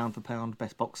ranked pound for pound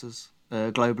best boxers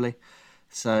globally.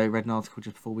 So read an article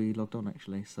just before we logged on,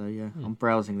 actually. So yeah, I'm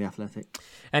browsing The Athletic.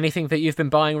 Anything that you've been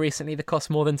buying recently that costs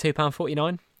more than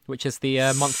 £2.49, which is the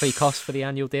monthly cost for the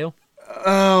annual deal?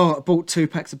 Oh, I bought 2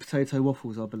 packs of potato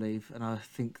waffles, I believe, and I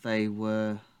think they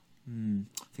were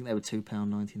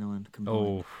 £2.99 combined.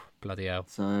 Oh, bloody hell!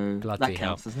 So that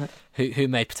counts, doesn't it? Who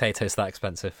made potatoes that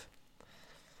expensive?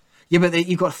 Yeah, but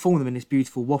you've got to form them in this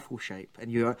beautiful waffle shape,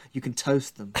 and you can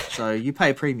toast them. So you pay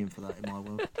a premium for that in my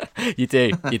world. You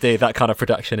do. That kind of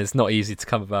production is not easy to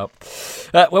come about.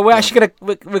 Well,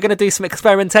 we're gonna do some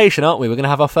experimentation, aren't we? We're gonna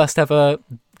have our first ever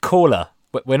caller.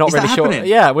 We're not really sure. Happening?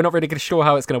 Yeah, we're not really sure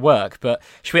how it's going to work. But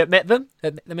should we admit them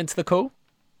into the call?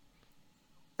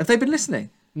 Have they been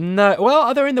listening? No.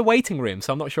 Well, they're in the waiting room,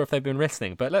 so I'm not sure if they've been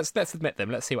listening. But let's admit them.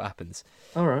 Let's see what happens.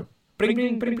 All right. Bring,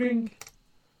 bring, bring, bring.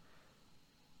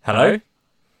 Hello?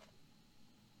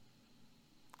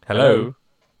 Hello?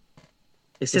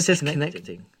 It's just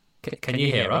connecting. Can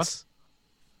you hear us?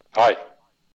 Hi.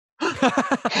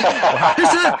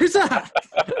 Who's that?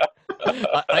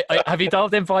 Have you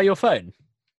dialed in via your phone?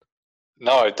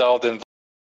 No, I dialed in.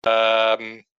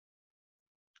 Don't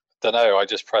know. I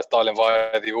just pressed dial in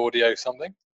via the audio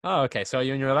something. Oh, okay. So are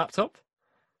you on your laptop?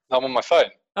 No, I'm on my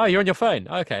phone. Oh, you're on your phone.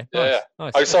 Okay. Yeah.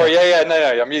 Nice. Oh, sorry. Okay. Yeah.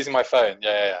 No. I'm using my phone.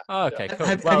 Yeah. Oh, okay.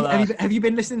 Cool. Have you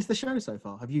been listening to the show so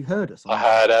far? Have you heard us? I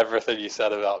heard everything you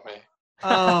said about me.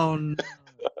 Oh no.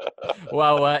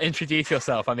 Well, introduce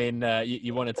yourself. I mean,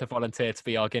 you wanted to volunteer to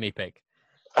be our guinea pig.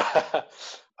 Okay.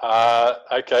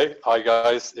 Hi,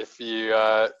 guys. If you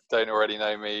don't already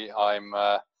know me, I'm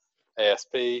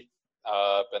ASP.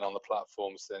 Been on the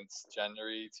platform since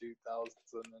January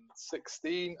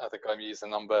 2016. I think I'm using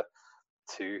number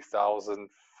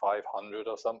 2,500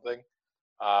 or something.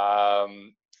 Got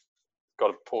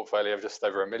a portfolio of just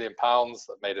over £1 million. I've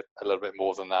made it a little bit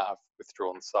more than that. I've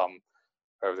withdrawn some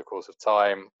over the course of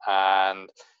time. And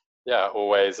yeah,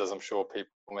 always, as I'm sure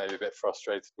people may be a bit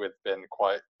frustrated with, been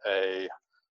quite a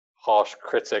harsh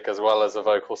critic as well as a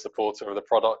vocal supporter of the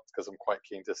product, because I'm quite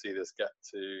keen to see this get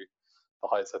to the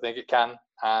heights I think it can.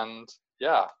 And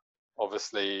yeah,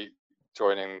 obviously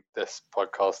joining this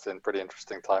podcast in pretty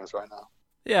interesting times right now.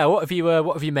 Yeah, what have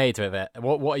you made with it?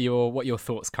 What are your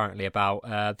thoughts currently about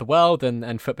the world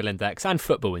and football index and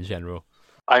football in general?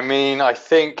 I mean, I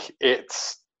think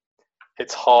it's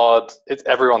hard.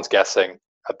 Everyone's guessing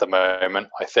at the moment.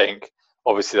 I think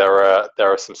obviously there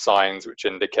are some signs which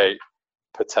indicate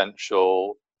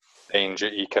potential danger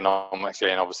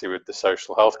economically and obviously with the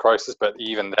social health crisis. But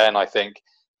even then, I think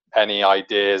any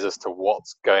ideas as to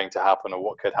what's going to happen or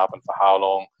what could happen for how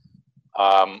long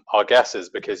are guesses,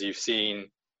 because you've seen,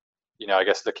 I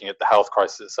guess looking at the health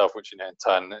crisis itself, which in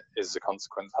turn has a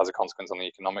consequence on the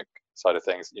economic side of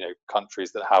things.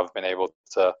 Countries that have been able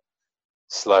to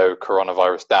slow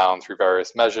coronavirus down through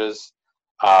various measures,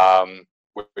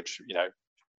 which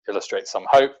illustrates some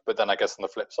hope. But then I guess on the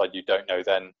flip side, you don't know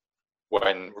then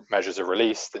when measures are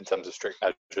released in terms of strict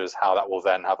measures, how that will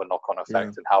then have a knock-on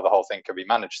effect and how the whole thing can be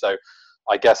managed. So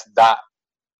I guess that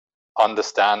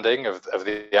understanding of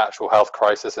the actual health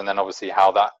crisis, and then obviously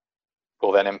how that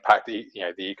will then impact the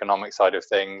economic side of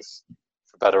things,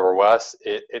 for better or worse,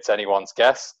 it's anyone's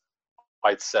guess.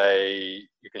 I'd say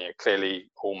clearly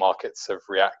all markets have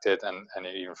reacted, and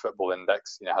even football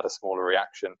index had a smaller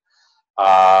reaction.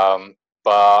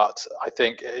 But I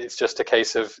think it's just a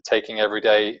case of taking every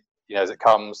day as it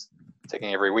comes,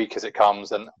 taking every week as it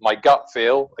comes. And my gut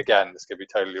feel, again, this could be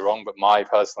totally wrong, but my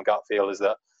personal gut feel is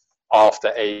that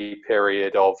after a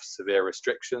period of severe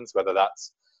restrictions, whether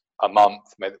that's a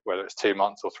month, whether it's 2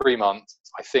 months or 3 months,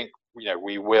 I think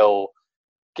we will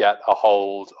get a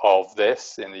hold of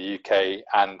this in the UK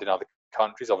and in other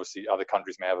countries. Obviously, other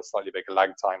countries may have a slightly bigger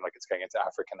lag time, like it's going into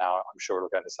Africa now. I'm sure it'll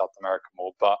go into South America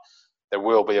more, but there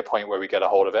will be a point where we get a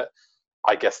hold of it.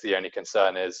 I guess the only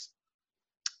concern is,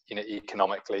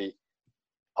 economically,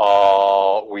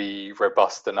 are we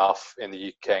robust enough in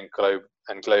the UK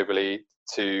and globally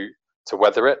to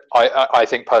weather it? I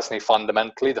think personally,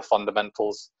 fundamentally, the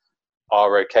fundamentals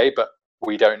are okay, but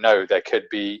we don't know. There could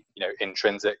be,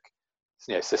 intrinsic,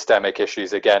 systemic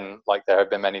issues again, like there have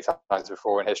been many times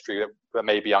before in history that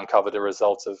may be uncovered a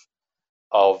result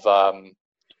of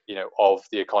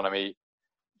the economy,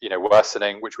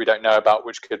 worsening, which we don't know about,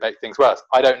 which could make things worse.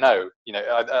 I don't know.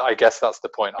 I guess that's the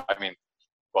point. I mean,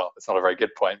 well, it's not a very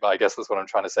good point, but I guess that's what I'm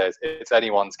trying to say is it's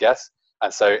anyone's guess.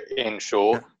 And so in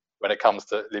short, when it comes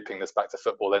to looping this back to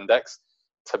football index,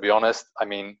 to be honest, I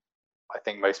mean, I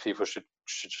think most people should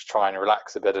just try and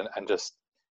relax a bit and just,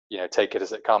 take it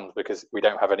as it comes, because we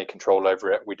don't have any control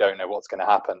over it. We don't know what's going to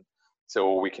happen. So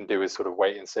all we can do is sort of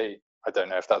wait and see. I don't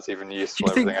know if that's even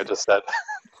useful, everything I just said.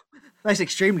 That's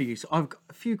extremely useful. I've got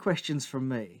a few questions from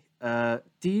me.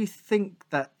 Do you think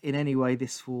that in any way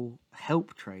this will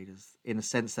help traders in a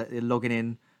sense that they're logging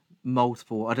in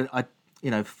multiple,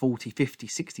 40, 50,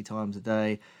 60 times a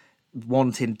day,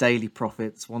 wanting daily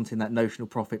profits, wanting that notional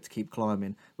profit to keep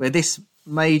climbing, where this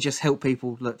may just help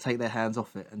people take their hands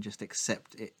off it and just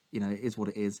accept it, it is what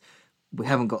it is. We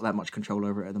haven't got that much control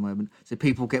over it at the moment. So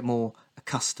people get more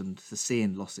accustomed to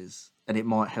seeing losses, and it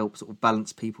might help sort of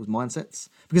balance people's mindsets,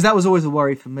 because that was always a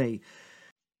worry for me.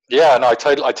 Yeah, no, I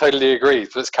totally agree.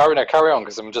 Let's carry on,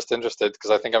 because I'm just interested,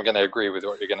 because I think I'm going to agree with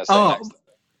what you're going to say next.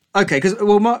 Okay, because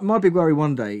my big worry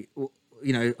one day,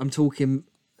 I'm talking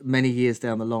many years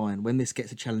down the line, when this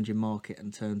gets a challenging market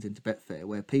and turns into Betfair,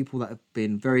 where people that have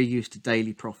been very used to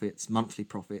daily profits, monthly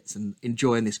profits, and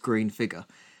enjoying this green figure,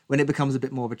 when it becomes a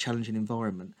bit more of a challenging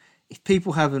environment, if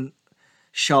people haven't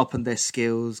sharpened their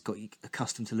skills, got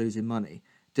accustomed to losing money,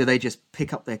 do they just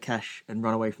pick up their cash and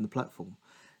run away from the platform?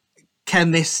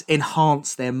 Can this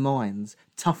enhance their minds,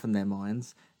 toughen their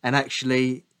minds, and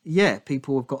actually,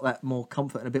 people have got that more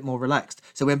comfort and a bit more relaxed.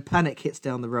 So when panic hits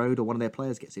down the road or one of their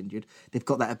players gets injured, they've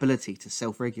got that ability to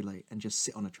self-regulate and just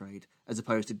sit on a trade, as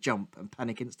opposed to jump and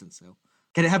panic instant sell.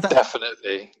 Can it have that?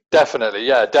 Definitely,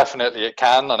 yeah, definitely it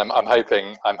can, and I'm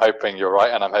hoping you're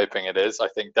right, and I'm hoping it is. I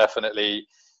think definitely,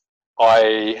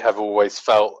 I have always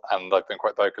felt, and I've been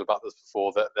quite vocal about this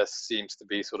before, that there seems to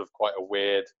be sort of quite a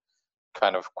weird,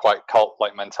 kind of quite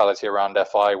cult-like mentality around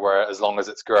FI, where as long as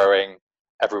it's growing,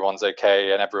 everyone's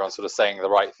okay and everyone's sort of saying the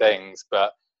right things.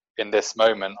 But in this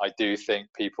moment, I do think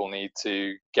people need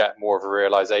to get more of a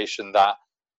realization that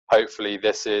hopefully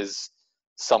this is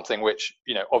something which,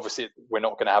 obviously we're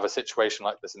not going to have a situation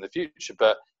like this in the future,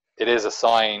 but it is a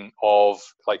sign of,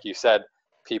 like you said,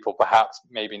 people perhaps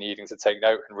maybe needing to take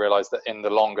note and realize that in the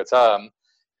longer term,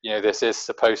 this is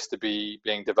supposed to be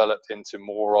being developed into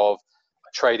more of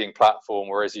a trading platform,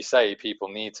 where, as you say, people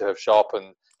need to have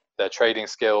sharpened their trading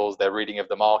skills, their reading of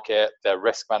the market, their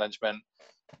risk management,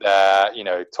 their,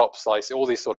 top slice, all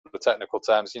these sort of technical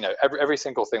terms, every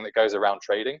single thing that goes around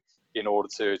trading in order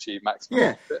to achieve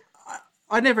maximum profit.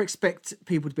 I never expect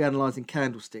people to be analysing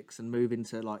candlesticks and move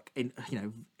into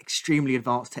extremely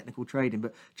advanced technical trading,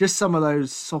 but just some of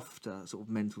those softer sort of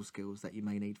mental skills that you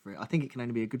may need for it. I think it can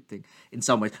only be a good thing in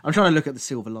some ways. I'm trying to look at the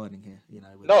silver lining here.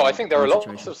 I think there are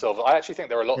lots of silver. I actually think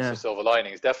there are lots of silver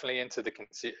linings, definitely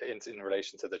in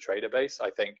relation to the trader base.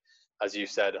 I think, as you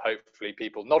said, hopefully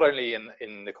people, not only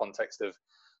in the context of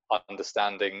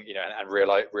understanding, and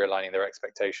realigning their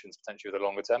expectations potentially with the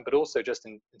longer term, but also just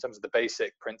in terms of the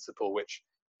basic principle, which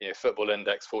Football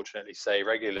Index fortunately say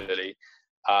regularly,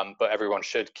 but everyone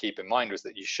should keep in mind, was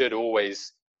that you should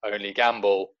always only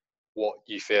gamble what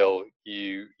you feel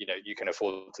you can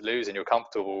afford to lose and you're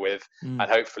comfortable with. And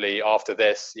hopefully after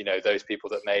this, those people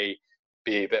that may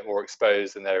be a bit more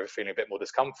exposed and they're feeling a bit more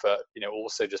discomfort,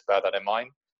 also just bear that in mind.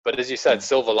 But as you said,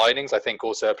 silver linings I think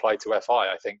also apply to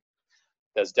FI. I think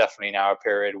there's definitely now a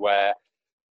period where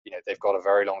they've got a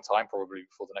very long time probably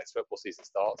before the next football season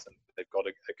starts, and they've got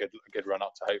a good run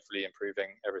up to hopefully improving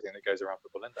everything that goes around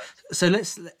Football Index.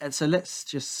 So let's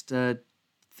just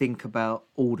think about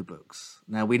order books.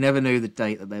 Now, we never knew the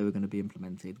date that they were going to be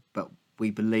implemented, but we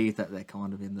believe that they're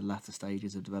kind of in the latter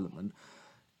stages of development.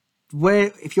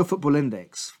 Where, if you're Football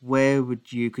Index, where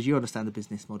would you, because you understand the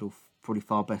business model probably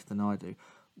far better than I do,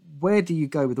 where do you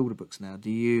go with order books now? Do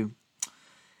you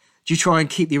try and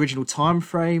keep the original time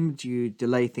frame? Do you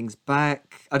delay things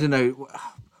back? I don't know.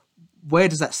 Where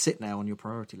does that sit now on your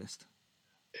priority list?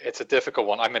 It's a difficult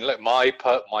one. I mean, look, my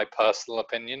personal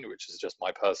opinion, which is just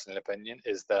my personal opinion,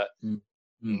 is that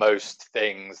most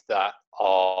things that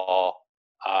are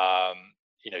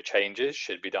changes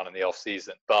should be done in the off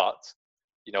season. But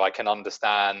I can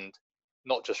understand,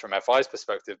 not just from FI's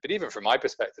perspective, but even from my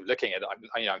perspective, looking at it,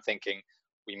 I'm thinking,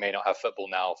 we may not have football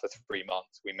now for 3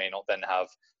 months. We may not then have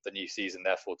the new season,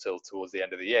 therefore, till towards the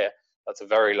end of the year. That's a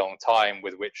very long time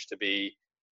with which to be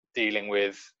dealing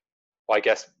with, I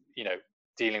guess,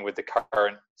 dealing with the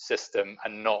current system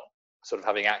and not sort of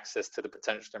having access to the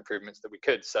potential improvements that we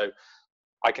could. So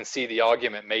I can see the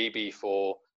argument maybe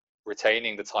for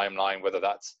retaining the timeline, whether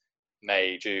that's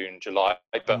May, June, July,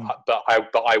 but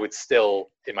I would still,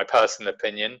 in my personal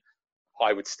opinion,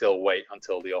 I would still wait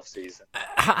until the off season.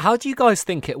 How do you guys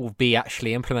think it will be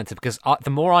actually implemented? Because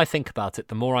the more I think about it,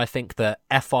 the more I think that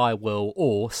FI will,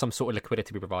 or some sort of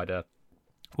liquidity provider,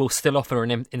 will still offer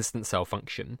an instant sell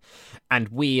function, and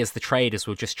we as the traders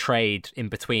will just trade in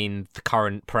between the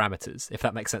current parameters, if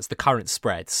that makes sense, the current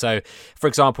spread. So, for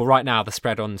example, right now the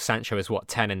spread on Sancho is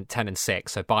 10 and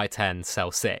 6, so buy 10,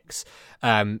 sell 6.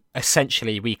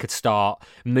 Essentially, we could start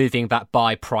moving that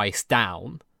buy price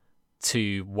down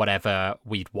to whatever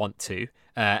we'd want to,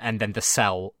 and then the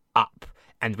sell up,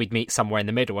 and we'd meet somewhere in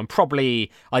the middle, and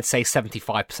probably I'd say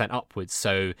 75% upwards.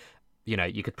 So,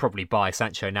 you could probably buy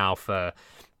Sancho now for,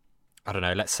 I don't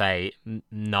know, let's say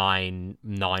nine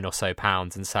or so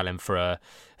pounds, and sell him for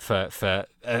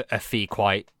a fee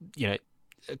quite,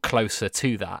 closer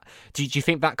to that. Do you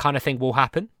think that kind of thing will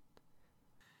happen?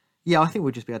 Yeah, I think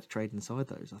we'll just be able to trade inside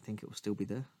those. I think it will still be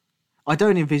there. I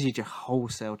don't envisage a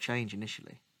wholesale change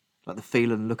initially, like the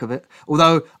feel and look of it.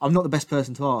 Although I'm not the best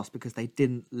person to ask because they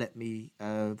didn't let me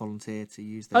volunteer to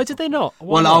use them. Oh, did they not?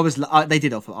 Why not? They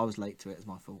did offer. I was late to it. It's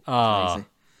my fault. Lazy.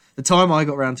 The time I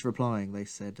got around to replying, they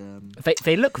said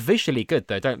they look visually good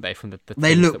though, don't they? From the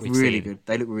they look that we've really seen. good.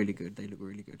 They look really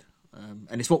good.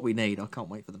 And it's what we need. I can't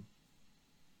wait for them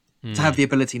to have the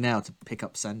ability now to pick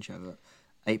up Sancho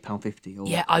at £8.50. Or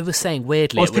yeah, I was saying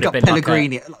weirdly, or it would have been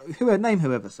Pellegrini. Name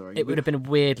whoever. Sorry, it would have been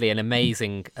weirdly an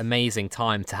amazing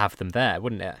time to have them there,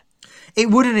 wouldn't it? It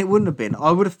wouldn't have been.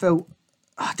 I would have felt.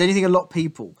 Don't you think a lot of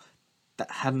people that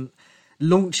hadn't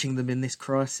launching them in this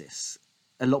crisis?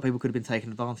 A lot of people could have been taken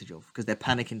advantage of because they're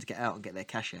panicking to get out and get their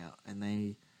cash out, and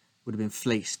they would have been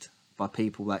fleeced by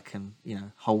people that can,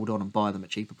 hold on and buy them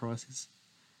at cheaper prices.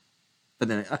 But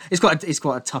then it's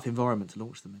quite a tough environment to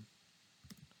launch them in.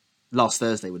 Last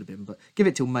Thursday would have been, but give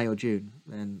it till May or June,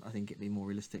 then I think it'd be more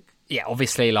realistic. Yeah,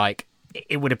 obviously, like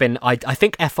it would have been. I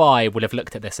think FI would have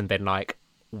looked at this and been like,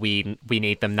 we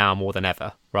need them now more than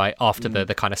ever, right? After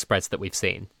the kind of spreads that we've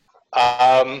seen.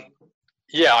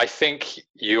 Yeah, I think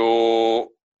you're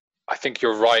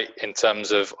right in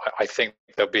terms of I think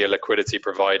there'll be a liquidity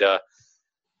provider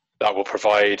that will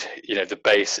provide, the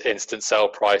base instant sell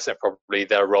price, and probably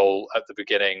their role at the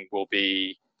beginning will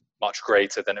be much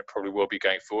greater than it probably will be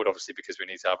going forward, obviously, because we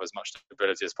need to have as much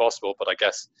stability as possible. But I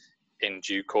guess in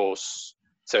due course,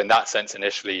 so in that sense,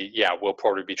 initially, yeah, we'll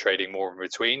probably be trading more in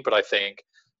between. But I think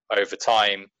over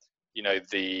time,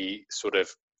 the sort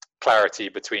of clarity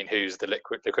between who's the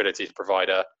liquidity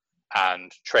provider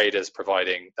and traders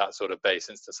providing that sort of base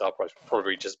instant sell price will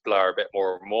probably just blur a bit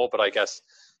more and more. But I guess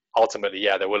ultimately,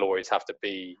 yeah, there will always have to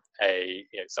be the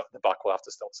buck will have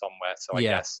to stop somewhere. So I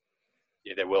guess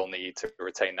they will need to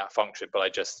retain that function. But I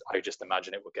just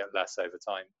imagine it will get less over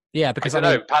time. Yeah, because I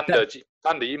don't know,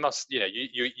 Panda, you must, you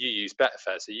use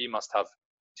Betfair, so you must have.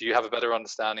 Do you have a better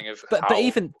understanding of how... But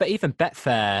even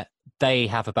Betfair, they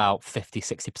have about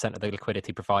 50-60% of the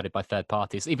liquidity provided by third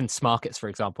parties. Even Smarkets, for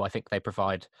example, I think they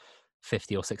provide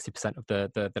 50 or 60% of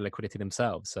the liquidity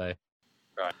themselves. So,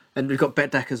 right. And we've got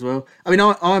BetDAC as well. I mean,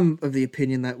 I'm of the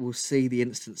opinion that we'll see the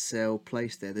instant sell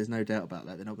placed there. There's no doubt about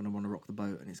that. They're not going to want to rock the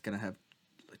boat, and it's going to have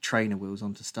trainer wheels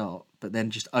on to start. But then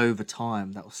just over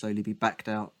time, that will slowly be backed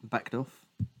off.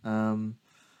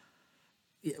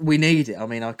 We need it. I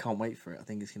mean, I can't wait for it. I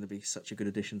think it's going to be such a good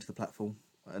addition to the platform.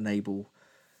 Enable,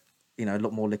 a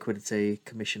lot more liquidity,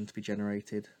 commission to be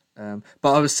generated. But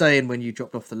I was saying when you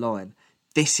dropped off the line,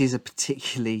 this is a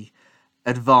particularly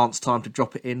advanced time to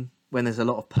drop it in when there's a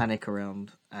lot of panic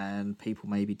around and people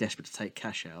may be desperate to take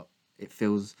cash out. It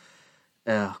feels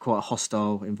quite a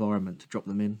hostile environment to drop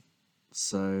them in.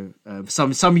 So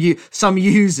some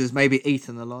users may be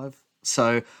eaten alive.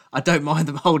 So I don't mind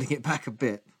them holding it back a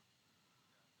bit.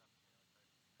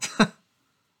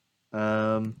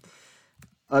 My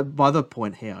other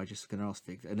point here, I was just going to ask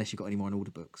Fig, unless you've got any more on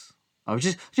order books. I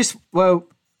was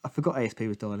I forgot ASP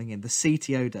was dialing in. The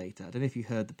CTO data, I don't know if you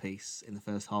heard the piece in the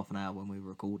first half an hour when we were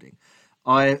recording.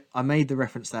 I made the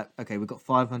reference that, okay, we've got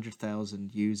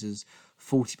 500,000 users,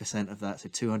 40% of that, so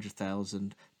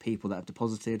 200,000 people that have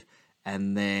deposited,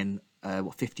 and then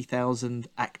 50,000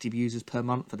 active users per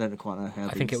month. I don't quite know how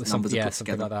these numbers are put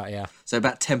together. Like that, yeah. So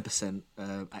about 10%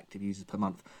 active users per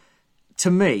month. To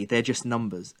me, they're just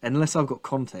numbers. Unless I've got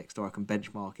context or I can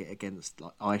benchmark it against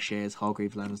like iShares,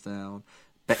 Hargreaves Lansdown,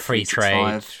 Free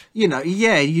Trade. You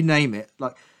name it.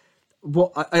 Like,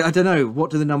 what I don't know.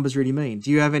 What do the numbers really mean? Do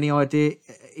you have any idea?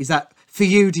 Is that for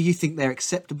you? Do you think they're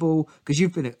acceptable? Because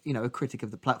you've been a critic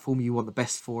of the platform. You want the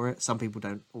best for it. Some people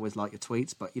don't always like your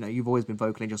tweets, but you've always been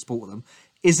vocal in your support of them.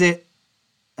 Is it?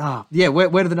 Where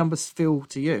do the numbers feel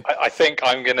to you? I think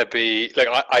I'm going to be like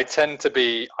I tend to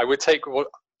be. I would take what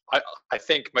I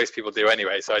think most people do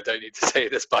anyway. So I don't need to say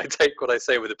this, but I take what I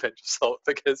say with a pinch of salt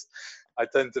because I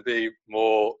tend to be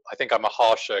more. I think I'm a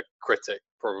harsher critic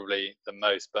probably than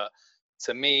most, but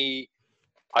to me,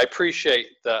 I appreciate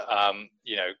that.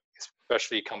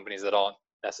 Especially companies that aren't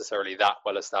necessarily that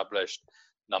well established,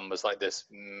 numbers like this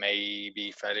may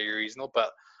be fairly reasonable,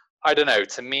 but I don't know.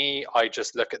 To me, I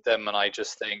just look at them and I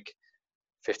just think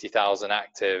 50,000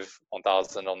 active,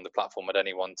 1,000 on the platform at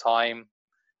any one time,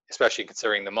 especially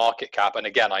considering the market cap. And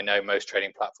again, I know most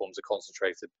trading platforms are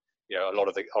concentrated, a lot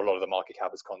of the market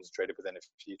cap is concentrated within a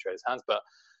few traders' hands. But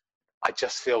I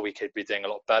just feel we could be doing a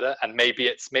lot better, and maybe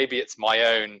it's my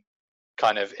own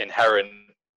kind of inherent,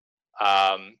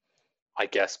 I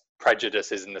guess,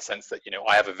 prejudices in the sense that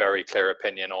I have a very clear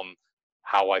opinion on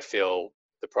how I feel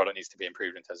the product needs to be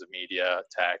improved in terms of media,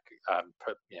 tech,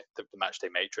 the match day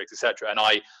matrix, etc. And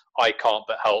I can't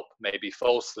but help maybe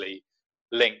falsely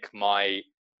link my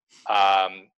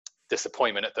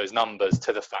disappointment at those numbers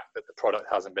to the fact that the product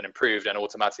hasn't been improved, and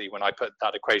automatically when I put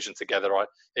that equation together,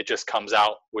 it just comes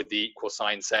out with the equal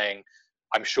sign saying,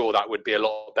 I'm sure that would be a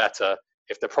lot better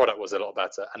if the product was a lot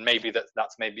better. And maybe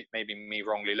that's maybe me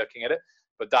wrongly looking at it,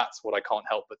 but that's what I can't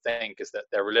help but think, is that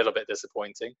they're a little bit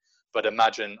disappointing. But I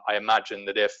imagine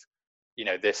that if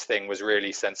this thing was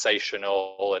really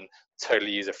sensational and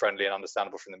totally user friendly and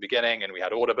understandable from the beginning, and we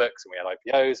had order books and we had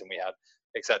IPOs and we had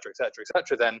et cetera,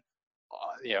 then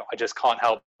I just can't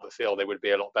help but feel they would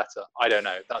be a lot better. I don't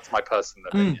know. That's my personal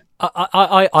opinion.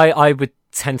 I would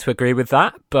tend to agree with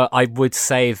that, but I would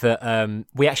say that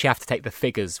we actually have to take the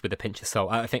figures with a pinch of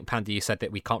salt. I think, Panda, you said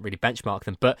that we can't really benchmark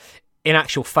them, but in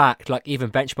actual fact, like, even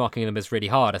benchmarking them is really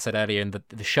hard, I said earlier in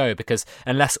the show, because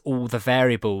unless all the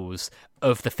variables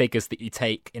of the figures that you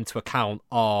take into account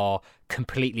are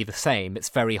completely the same, it's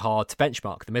very hard to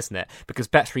benchmark them, isn't it? Because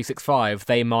Bet365,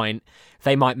 they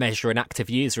might measure an active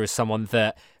user as someone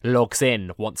that logs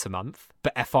in once a month,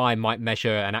 but FI might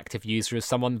measure an active user as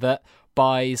someone that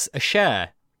buys a share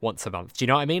once a month. Do you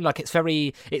know what I mean? Like,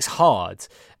 it's hard.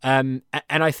 And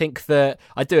I think that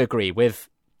I do agree with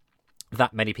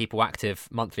that many people active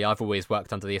monthly. I've always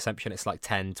worked under the assumption it's like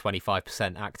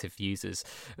 10-25% active users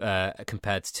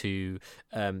compared to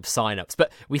signups.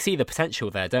 But we see the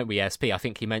potential there, don't we, ASP? I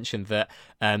think he mentioned that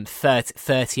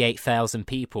 38,000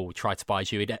 people tried to buy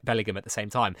Jude Bellingham at the same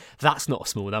time. That's not a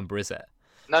small number, is it?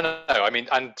 No. I mean,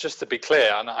 and just to be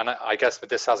clear, and I guess that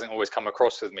this hasn't always come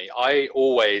across with me, I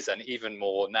always, and even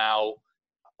more now,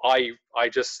 I'm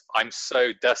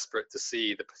so desperate to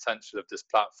see the potential of this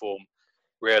platform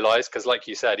realize, because like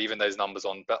you said, even those numbers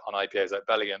on IPOs like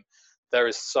Bellingham, there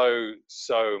is so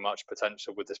much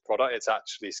potential with this product. It's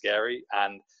actually scary,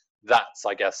 and that's,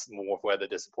 I guess, more of where the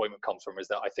disappointment comes from, is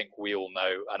that I think we all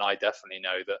know, and I definitely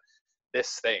know, that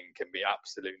this thing can be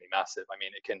absolutely massive. I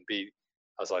mean, it can be,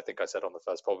 as I think I said on the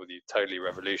first pod with you, totally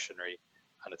revolutionary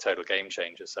and a total game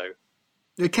changer. So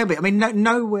it can be. I mean,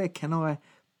 nowhere can I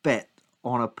bet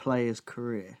on a player's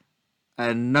career,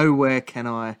 and nowhere can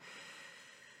I,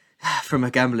 from a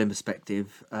gambling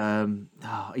perspective,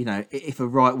 if a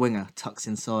right winger tucks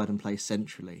inside and plays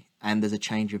centrally and there's a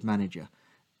change of manager,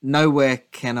 nowhere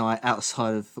can I,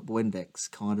 outside of Football Index,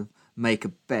 kind of make a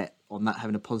bet on that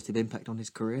having a positive impact on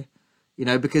his career.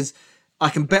 Because I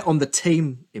can bet on the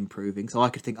team improving, so I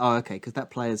could think, because that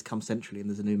player's come centrally and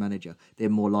there's a new manager, they're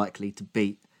more likely to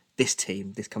beat this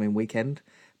team this coming weekend.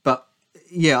 But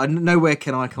yeah, nowhere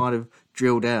can I kind of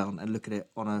drill down and look at it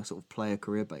on a sort of player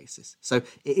career basis. So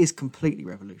it is completely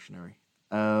revolutionary.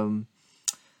 And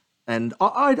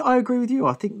I agree with you.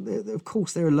 I think that, of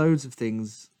course, there are loads of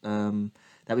things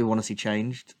that we want to see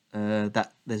changed,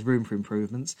 that there's room for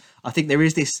improvements. I think there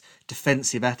is this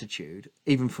defensive attitude,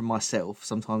 even from myself,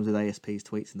 sometimes with ASP's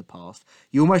tweets in the past.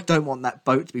 You almost don't want that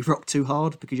boat to be rocked too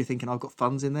hard because you're thinking, I've got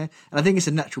funds in there. And I think it's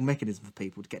a natural mechanism for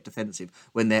people to get defensive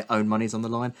when their own money's on the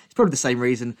line. It's probably the same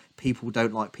reason people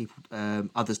don't like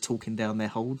others talking down their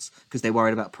holds, because they're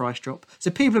worried about price drop. So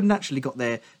people have naturally got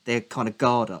their kind of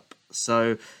guard up.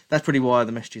 So that's probably why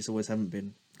the messages always haven't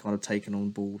been kind of taken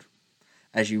on board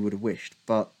as you would have wished.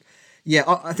 But yeah,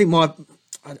 I think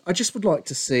I just would like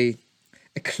to see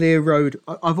a clear road.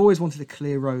 I've always wanted a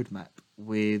clear roadmap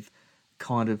with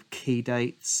kind of key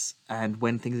dates and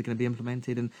when things are going to be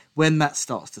implemented. And when that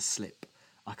starts to slip,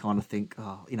 I kind of think,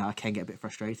 I can get a bit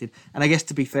frustrated. And I guess,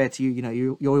 to be fair to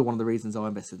you, you're one of the reasons I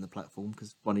invested in the platform,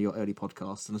 because one of your early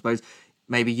podcasts. And I suppose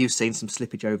maybe you've seen some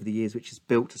slippage over the years, which has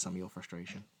built to some of your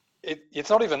frustration. It's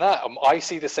not even that. I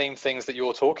see the same things that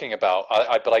you're talking about.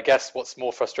 But I guess what's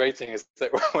more frustrating is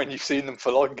that when you've seen them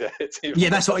for longer, it's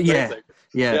even that's what. Yeah.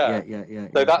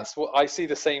 So that's what I see.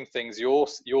 The same things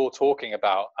you're talking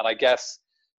about, and I guess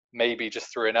maybe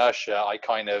just through inertia,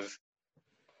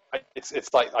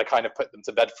 it's like I kind of put them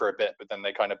to bed for a bit, but then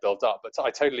they kind of build up. But I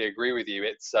totally agree with you.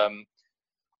 It's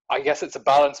I guess it's a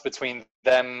balance between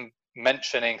them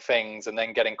mentioning things and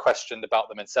then getting questioned about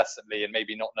them incessantly and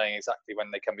maybe not knowing exactly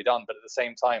when they can be done. But at the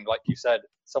same time, like you said,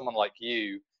 someone like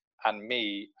you and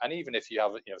me, and even if you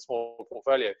have a small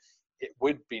portfolio, it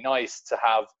would be nice to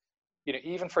have,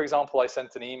 even, for example, I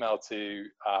sent an email to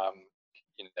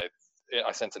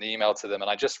them, and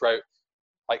I just wrote,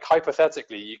 like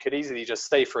hypothetically, you could easily just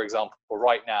say, for example,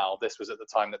 right now, this was at the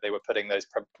time that they were putting those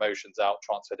promotions out,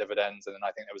 transfer dividends, and then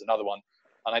I think there was another one.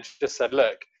 And I just said,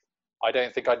 look, I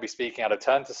don't think I'd be speaking out of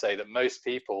turn to say that most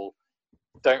people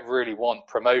don't really want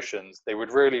promotions. They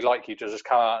would really like you to just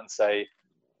come out and say,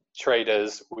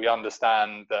 traders, we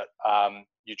understand that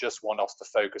you just want us to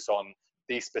focus on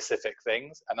these specific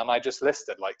things. And then I just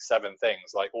listed like 7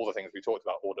 things, like all the things we talked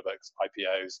about: order books,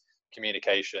 IPOs,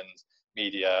 communications,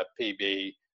 media,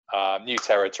 PB, new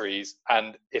territories.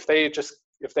 And if they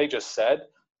just said,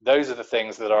 those are the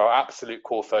things that are our absolute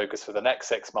core focus for the next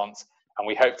 6 months, and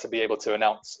we hope to be able to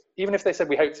announce, even if they said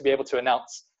we hope to be able to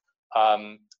announce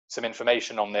some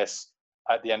information on this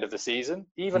at the end of the season,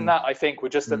 even that I think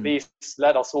would just at least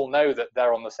let us all know that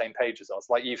they're on the same page as us,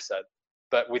 like you've said.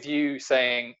 But with you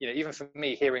saying, even for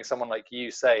me, hearing someone like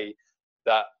you say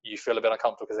that you feel a bit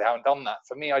uncomfortable because they haven't done that,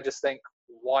 for me, I just think,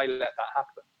 why let that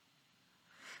happen?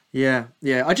 Yeah.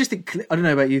 I just think, I don't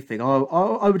know about you, Fig.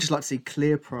 I would just like to see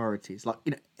clear priorities. Like,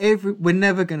 we're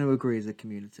never going to agree as a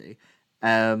community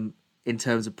in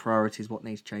terms of priorities, what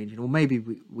needs changing, or maybe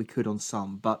we could on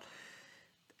some, but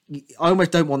I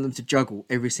almost don't want them to juggle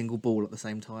every single ball at the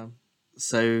same time.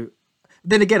 So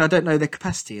then again, I don't know their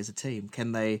capacity as a team.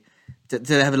 Can they? Do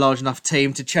they have a large enough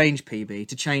team to change PB,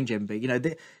 to change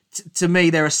MB? To me,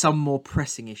 there are some more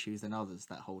pressing issues than others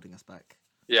that are holding us back.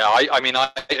 Yeah, I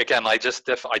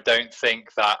don't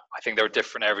think that. I think there are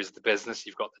different areas of the business.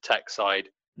 You've got the tech side,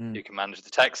 you can manage the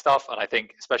tech stuff, and I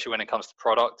think especially when it comes to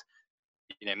product,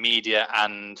 media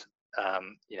and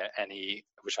any,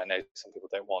 which I know some people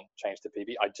don't want, change to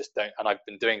PB. I just don't, and I've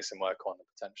been doing some work on the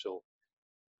potential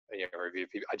review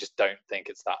PB. I just don't think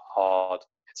it's that hard.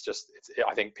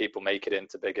 I think people make it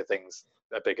into bigger things,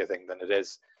 a bigger thing than it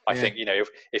is. I think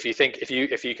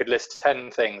if you could list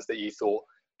 10 things that you thought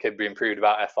could be improved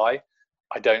about FI,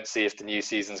 I don't see if the new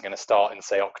season's going to start in,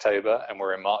 say, October, and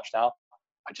we're in March now.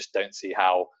 I just don't see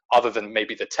how, other than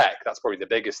maybe the tech, that's probably the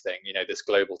biggest thing, this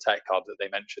global tech hub that they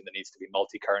mentioned that needs to be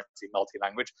multi-currency,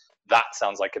 multi-language. That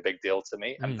sounds like a big deal to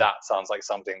me. And that sounds like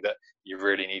something that you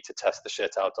really need to test the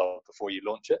shit out of before you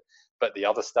launch it. But the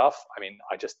other stuff,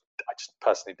 I just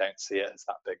personally don't see it as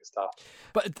that big a stuff.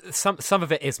 But some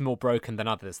of it is more broken than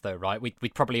others, though, right?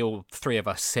 We'd probably all 3 of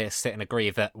us sit and agree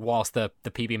that whilst the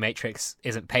PB matrix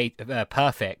isn't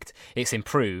perfect, it's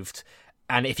improved.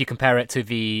 And if you compare it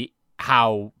to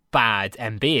how bad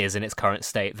MB is in its current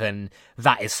state, then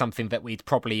that is something that we'd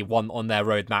probably want on their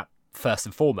roadmap first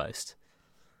and foremost.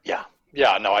 Yeah,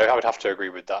 no, I would have to agree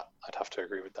with that.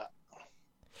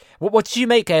 What did you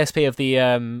make, ASP, of the?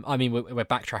 We're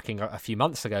backtracking a few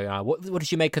months ago now. What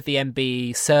did you make of the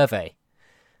MB survey?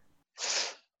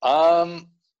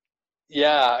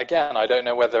 Yeah, again, I don't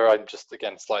know whether I'm just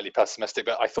slightly pessimistic,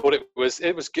 but I thought it was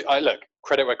good. Look,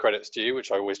 credit where credit's due,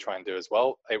 which I always try and do as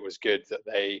well. It was good that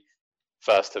they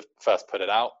first put it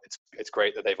out. It's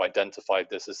great that they've identified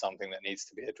this as something that needs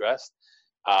to be addressed.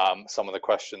 Some of the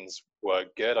questions were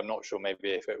good. I'm not sure maybe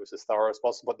if it was as thorough as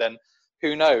possible, but then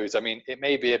who knows? It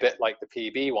may be a bit like the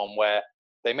PB one, where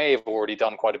they may have already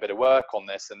done quite a bit of work on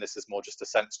this, and this is more just a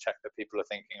sense check that people are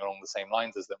thinking along the same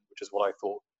lines as them, which is what I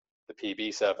thought the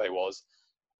PB survey was.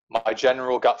 My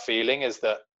general gut feeling is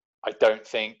that I don't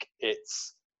think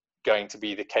it's going to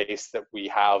be the case that we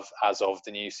have, as of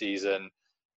the new season,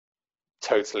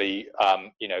 totally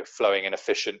flowing and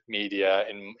efficient media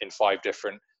in 5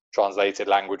 different translated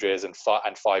languages and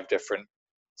 5 different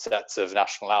sets of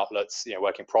national outlets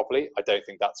working properly. I don't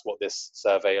think that's what this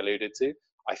survey alluded to.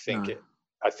 I think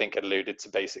it alluded to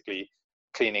basically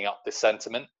cleaning up the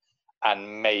sentiment,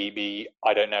 and maybe,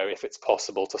 I don't know if it's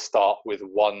possible to start with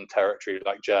one territory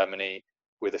like Germany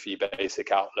with a few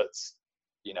basic outlets,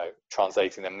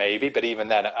 translating them maybe. But even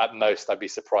then, at most, I'd be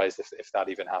surprised if that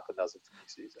even happened as of the new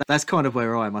season. That's kind of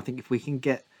where I am. I think if we can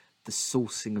get the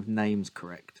sourcing of names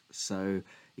correct, so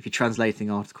if you're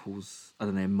translating articles, I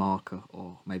don't know, Marca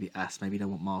or maybe ASP, maybe you don't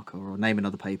want Marca, or name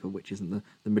another paper which isn't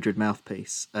the Madrid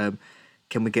mouthpiece.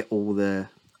 Can we get all the...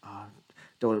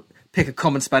 don't want to pick a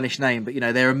common Spanish name, but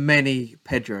there are many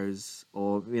Pedros,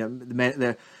 or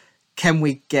can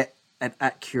we get an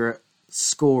accurate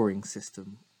scoring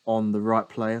system on the right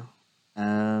player?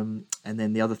 And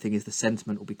then the other thing is the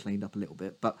sentiment will be cleaned up a little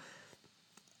bit. But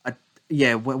I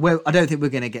don't think we're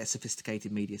going to get a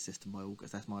sophisticated media system by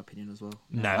August. That's my opinion as well.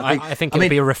 No, I think it'll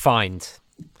be refined.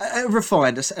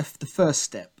 Refined, the first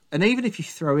step. And even if you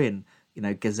throw in,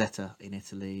 Gazzetta in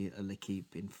Italy, a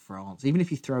L'Equipe in France, even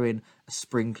if you throw in a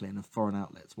sprinkling of foreign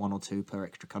outlets, 1 or 2 per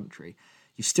extra country,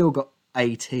 you've still got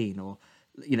 18, or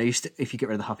if you get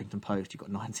rid of the Huffington Post, you've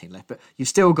got 19 left, but you've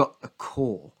still got a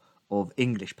core of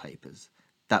English papers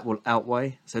that will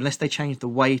outweigh. So unless they change the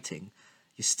weighting,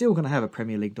 you're still going to have a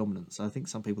Premier League dominance. I think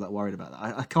some people are worried about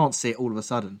that. I can't see it all of a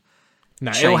sudden. No,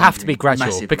 it'll have to be gradual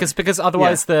massively. because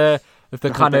otherwise the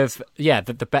kind of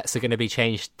the bets are going to be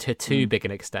changed to too big an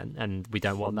extent, and we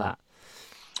don't want that.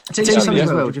 Tell you something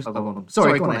as well.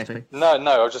 Sorry, go on, ASP. No,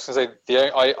 I was just going to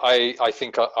say I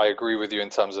think I agree with you in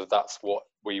terms of that's what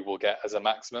we will get as a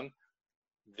maximum.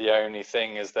 The only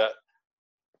thing is that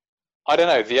I don't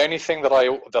know. The only thing that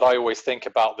I always think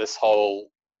about this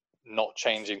whole not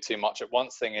changing too much at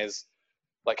once thing is,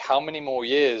 like, how many more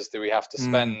years do we have to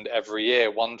spend every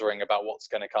year wondering about what's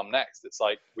going to come next? It's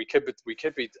like we could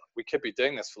be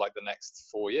doing this for like the next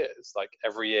 4 years, like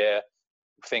every year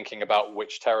thinking about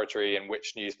which territory and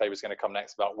which newspaper is going to come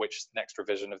next, about which next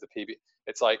revision of the PB.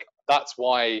 It's like, that's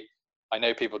why I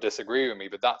know people disagree with me,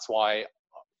 but that's why,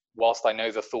 whilst I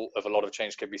know the thought of a lot of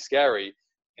change could be scary,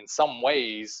 in some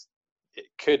ways it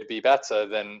could be better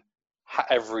than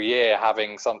every year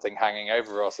having something hanging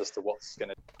over us as to what's going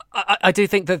to. I do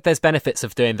think that there's benefits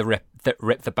of doing the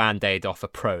rip the Band-Aid off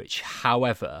approach.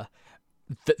 However,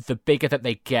 the bigger that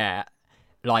they get,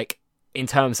 like, in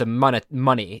terms of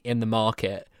money in the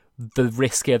market, the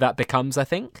riskier that becomes, I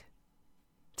think.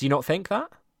 Do you not think that?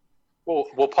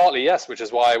 Well, partly yes, which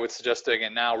is why I would suggest doing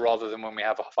it now rather than when we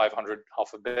have a 500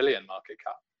 $500 million market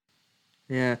cap.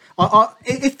 Yeah,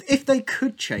 if they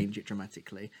could change it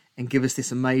dramatically and give us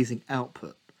this amazing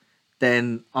output,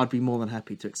 then I'd be more than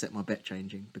happy to accept my bet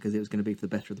changing, because it was going to be for the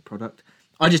better of the product.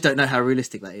 I just don't know how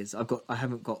realistic that is. I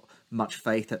haven't got much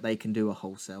faith that they can do a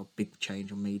wholesale big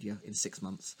change on media in 6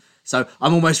 months. So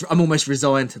I'm almost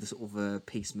resigned to the sort of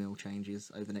piecemeal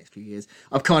changes over the next few years.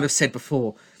 I've kind of said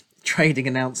before, trading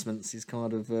announcements is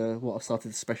kind of what I've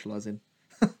started to specialise in,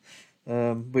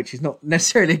 which is not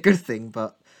necessarily a good thing,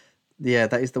 but yeah,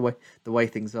 that is the way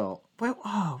things are. Well,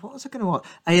 what was I going to ask?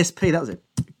 ASP, that was a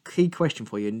key question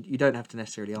for you, and you don't have to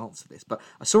necessarily answer this, but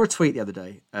I saw a tweet the other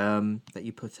day that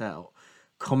you put out,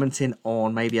 commenting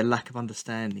on maybe a lack of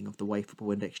understanding of the way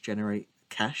football index generate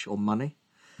cash or money.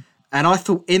 And I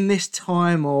thought, in this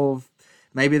time of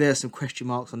maybe there's some question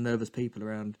marks on nervous people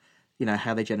around,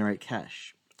 how they generate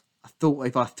cash, I thought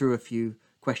if I threw a few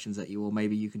questions at you, or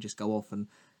maybe you can just go off and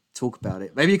talk about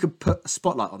it. Maybe you could put a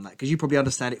spotlight on that, because you probably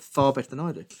understand it far better than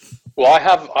I do. Well, I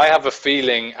have a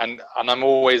feeling, and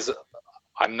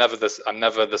I'm never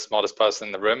the smartest person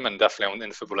in the room, and definitely in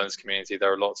the football owners community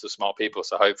there are lots of smart people.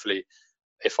 So hopefully,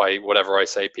 if whatever I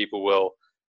say, people will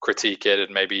critique it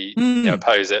and maybe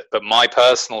oppose it. But my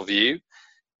personal view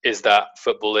is that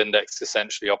Football Index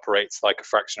essentially operates like a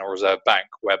fractional reserve bank,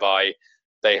 whereby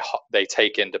they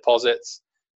take in deposits,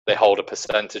 they hold a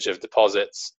percentage of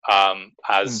deposits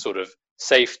as sort of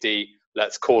safety.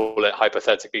 Let's call it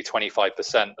hypothetically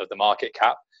 25% of the market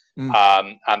cap,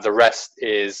 and the rest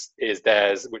is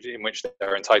theirs, in which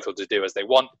they're entitled to do as they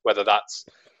want, whether that's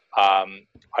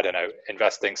I don't know,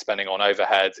 investing, spending on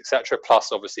overheads, etc.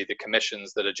 Plus, obviously, the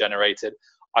commissions that are generated.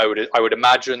 I would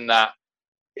imagine that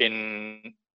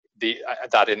in the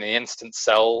instant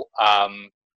sell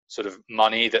sort of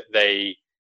money that they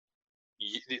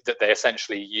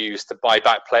essentially use to buy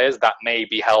back players, that may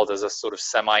be held as a sort of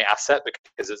semi-asset,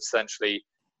 because it's essentially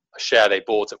a share they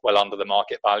bought at well under the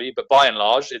market value. But by and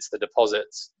large, it's the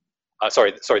deposits.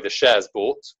 The shares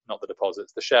bought, not the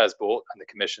deposits, the shares bought and the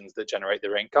commissions that generate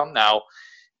their income. Now,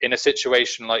 in a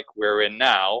situation like we're in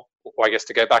now, or I guess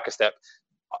to go back a step,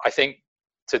 I think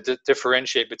to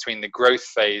differentiate between the growth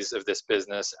phase of this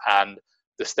business and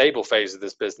the stable phase of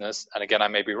this business, and again, I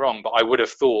may be wrong, but I would have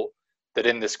thought that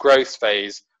in this growth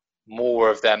phase,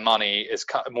 more of their money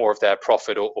more of their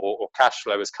profit or cash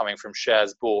flow is coming from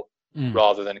shares bought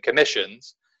rather than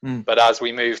commissions. But as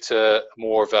we move to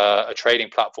more of a trading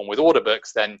platform with order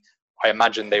books, then I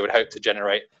imagine they would hope to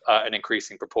generate an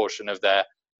increasing proportion of their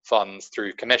funds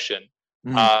through commission.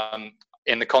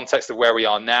 In the context of where we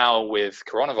are now with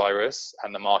coronavirus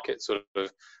and the market sort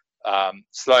of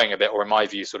slowing a bit, or in my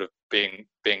view, sort of being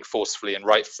forcefully and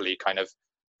rightfully kind of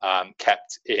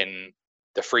kept in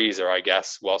the freezer, I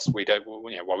guess, while we don't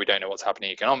know what's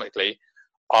happening economically.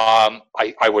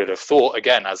 I would have thought,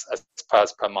 again, as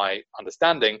per my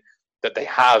understanding, that they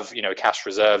have cash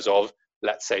reserves of,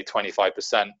 let's say,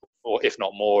 25% or if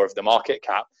not more of the market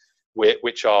cap,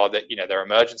 which are their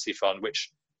emergency fund,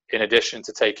 which, in addition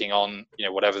to taking on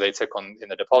whatever they took on in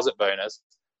the deposit bonus,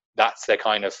 that's their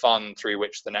kind of fund through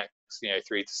which the next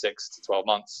 3 to 6 to 12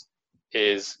 months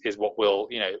is what will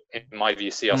in my view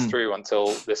see us through until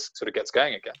this sort of gets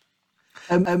going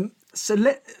again. So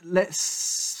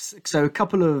a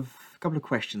couple of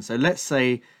questions. So let's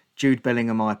say Jude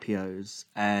Bellingham IPOs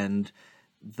and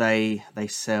they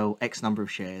sell X number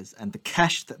of shares, and the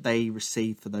cash that they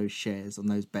receive for those shares on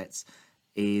those bets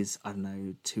is, I don't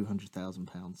know,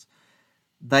 £200,000.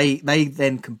 They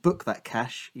then can book that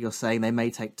cash. You're saying they may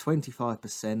take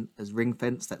 25% as ring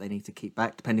fence that they need to keep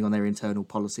back, depending on their internal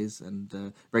policies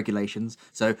and regulations.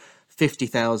 So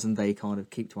 50,000 they kind of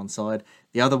keep to one side.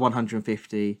 The other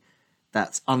 150,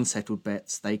 that's unsettled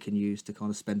bets they can use to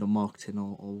kind of spend on marketing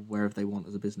or wherever they want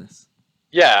as a business.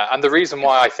 Yeah, and the reason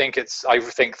why I think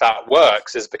that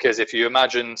works is because if you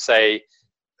imagine, say,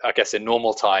 I guess in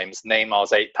normal times, Neymar's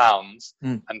 £8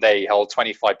 and they hold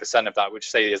 25% of that,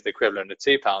 which say is the equivalent of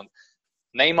 £2.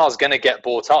 Neymar's going to get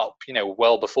bought up,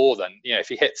 well before then. If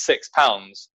he hits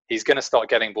 £6, he's going to start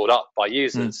getting bought up by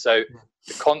users. So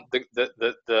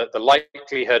the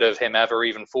likelihood of him ever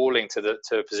even falling to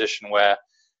a position where,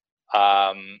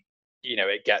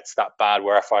 it gets that bad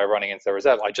where FI are running into the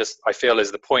reserve, I feel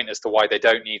is the point as to why they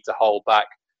don't need to hold back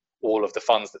all of the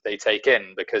funds that they take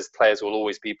in, because players will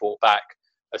always be bought back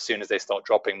as soon as they start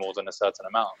dropping more than a certain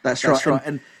amount. That's right.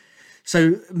 And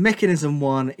so mechanism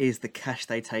 1 is the cash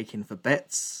they take in for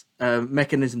bets.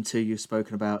 Mechanism 2 you've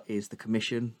spoken about is the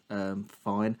commission.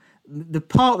 Fine. The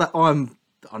part that I'm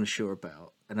unsure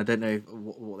about, and I don't know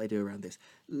what they do around this.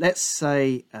 Let's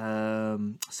say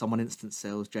someone instant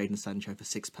sells Jadon Sancho for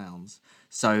 £6.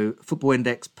 So Football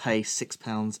Index pays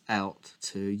 £6 out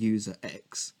to user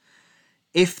X.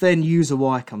 If then user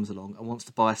Y comes along and wants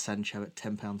to buy Sancho at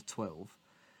 £10.12,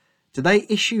 do they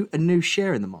issue a new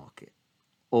share in the market,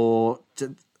 or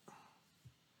does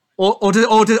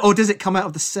it come out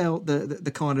of the sell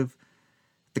the kind of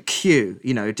the queue?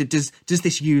 Does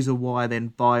this user Y then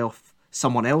buy off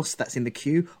someone else that's in the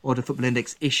queue, or do Football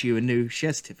Index issue a new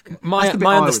share certificate? My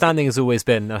understanding has always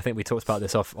been, and I think we talked about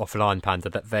this offline, Panda,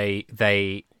 that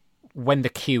they when the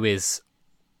queue is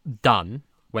done,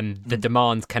 when the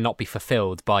demand cannot be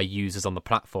fulfilled by users on the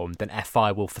platform, then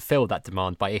FI will fulfill that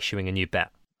demand by issuing a new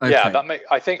bet. Okay. Yeah,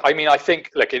 I think.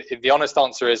 Look, the honest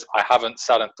answer is I haven't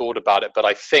sat and thought about it, but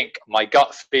I think my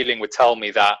gut feeling would tell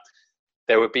me that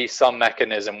there would be some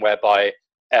mechanism whereby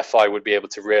FI would be able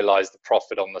to realise the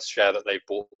profit on the share that they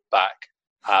bought back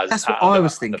That's what I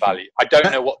was thinking. The value. I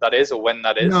don't know what that is or when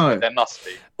that is. No. But there must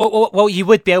be. Well, you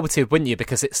would be able to, wouldn't you?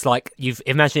 Because it's like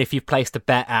imagine if you've placed a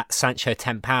bet at Sancho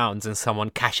 £10 and someone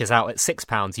cashes out at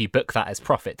 £6, you book that as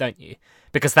profit, don't you?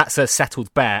 Because that's a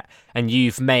settled bet, and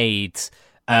you've made.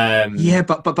 Yeah,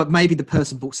 but maybe the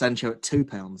person bought Sancho at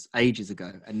 £2 ages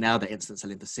ago, and now they're instant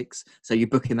selling for £6. So you're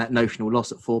booking that notional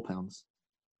loss at £4.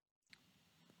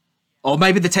 Or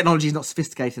maybe the technology is not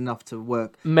sophisticated enough to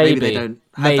work. Maybe they don't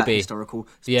have that historical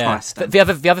price stamp. The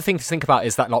other thing to think about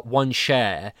is that like one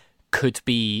share could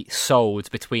be sold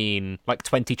between like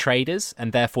 20 traders,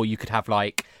 and therefore you could have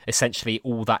like essentially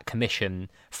all that commission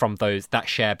from that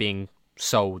share being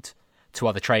sold to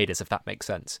other traders, if that makes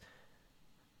sense.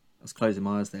 I was closing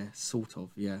my eyes there, sort of,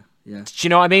 yeah. Do you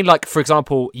know what I mean? Like, for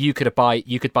example, you could buy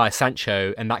a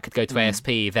Sancho, and that could go to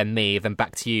ASP, then me, then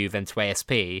back to you, then to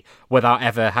ASP, without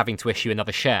ever having to issue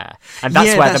another share. And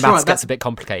that's where the maths gets a bit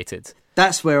complicated.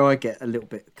 That's where I get a little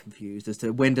bit confused as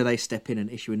to when do they step in and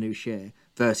issue a new share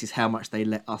versus how much they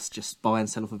let us just buy and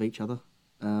sell off of each other.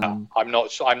 I'm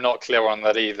not clear on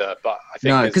that either, but I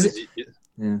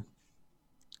think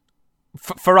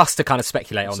for us to kind of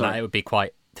speculate on that, it would be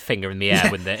quite finger in the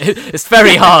air, wouldn't it? It's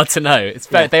very hard to know.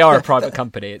 They are a private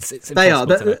company. It's they are.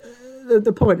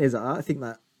 The point is, I think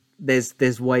that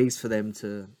there's ways for them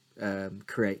to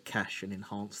create cash and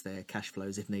enhance their cash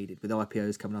flows if needed. With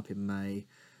IPOs coming up in May,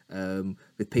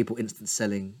 with people instant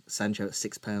selling Sancho at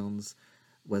 £6,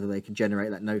 whether they can generate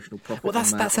that notional profit. Well,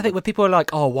 that's the thing. When people are like,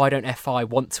 "Oh, why don't FI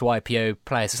want to IPO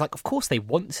players?" It's like, of course they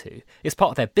want to. It's part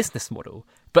of their business model,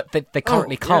 but they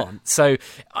currently can't. So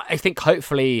I think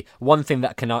hopefully one thing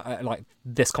that can like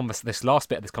this last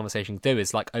bit of this conversation do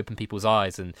is like open people's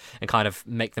eyes and kind of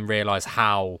make them realise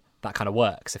how that kind of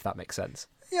works, if that makes sense.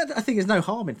 Yeah, I think there's no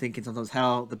harm in thinking sometimes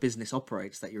how the business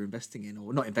operates that you're investing in,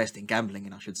 or not investing, gambling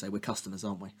in, I should say. We're customers,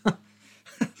 aren't we?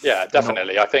 Yeah,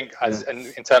 definitely. I think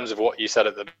in terms of what you said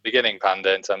at the beginning,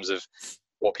 Panda, in terms of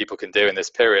what people can do in this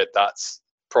period, that's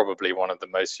probably one of the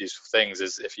most useful things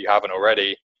is if you haven't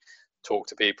already, talk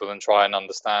to people and try and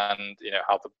understand,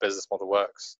 how the business model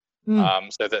works.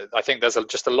 So that I think there's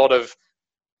just a lot of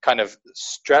kind of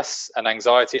stress and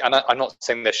anxiety, and I'm not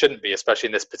saying there shouldn't be, especially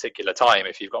in this particular time,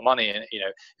 if you've got money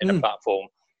in a platform,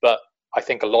 but I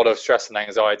think a lot of stress and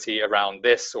anxiety around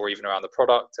this, or even around the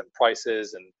product and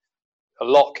prices, and a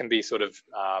lot can be sort of,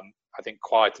 I think,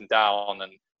 quietened down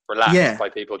and relaxed by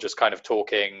people just kind of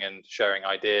talking and sharing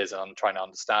ideas and trying to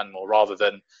understand more, rather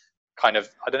than kind of,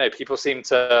 I don't know, people seem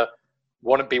to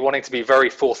wanting to be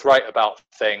very forthright about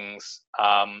things,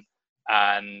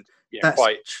 and do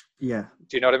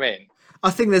you know what I mean? I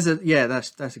think that's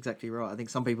exactly right. I think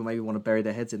some people maybe want to bury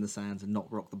their heads in the sands and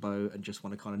not rock the boat and just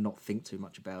want to kind of not think too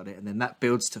much about it. And then that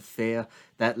builds to fear.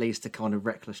 That leads to kind of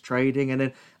reckless trading. And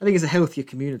then I think it's a healthier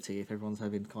community if everyone's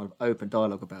having kind of open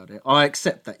dialogue about it. I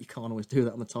accept that you can't always do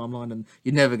that on the timeline and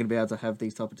you're never going to be able to have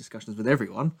these type of discussions with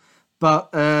everyone. But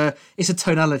it's a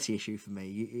tonality issue for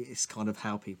me. It's kind of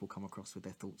how people come across with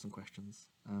their thoughts and questions.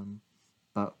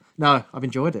 But no, I've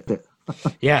enjoyed it.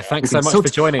 Yeah, thanks so much for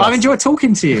joining us. I've enjoyed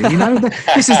talking to you. You know,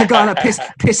 this is the guy that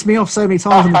pissed me off so many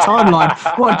times on the timeline.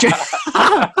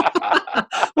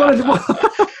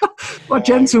 What a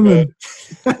gentleman.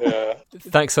 Yeah.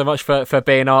 Thanks so much for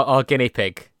being our guinea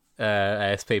pig,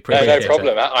 ASP. No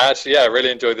problem. I actually,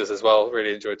 really enjoyed this as well.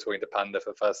 Really enjoyed talking to Panda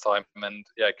for the first time. And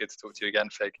good to talk to you again,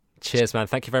 Fig. Cheers, man.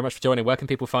 Thank you very much for joining. Where can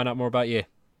people find out more about you?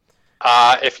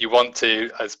 If you want to,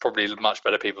 it's probably much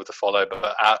better people to follow,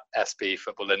 but at SP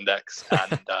Football Index.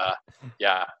 And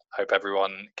hope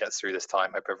everyone gets through this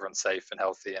time. Hope everyone's safe and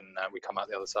healthy, and we come out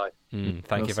the other side.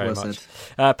 Thank you very much.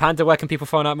 Panda, where can people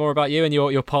find out more about you and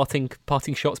your parting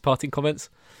shots, parting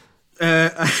comments?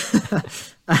 At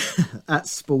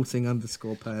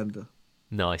Sporting_Panda.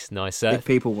 Nice. If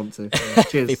people want to.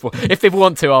 Cheers. If people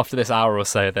want to after this hour or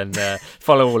so, then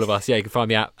follow all of us. Yeah, you can find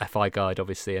me at FI Guide,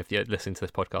 obviously. If you're listening to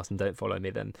this podcast and don't follow me,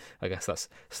 then I guess that's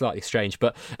slightly strange.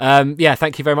 But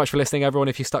thank you very much for listening, everyone,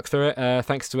 if you stuck through it.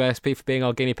 Thanks to ASP for being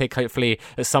our guinea pig. Hopefully,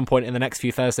 at some point in the next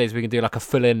few Thursdays, we can do like a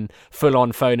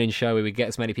full-on phone-in show where we get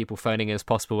as many people phoning in as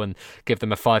possible and give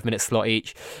them a 5-minute slot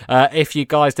each. If you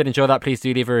guys did enjoy that, please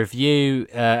do leave a review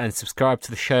and subscribe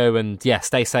to the show. And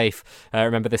stay safe.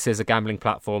 Remember, this is a gambling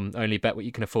platform. Only bet what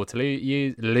you can afford to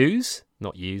lose,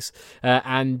 not use.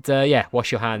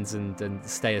 Wash your hands and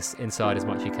stay inside as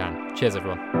much as you can. Cheers,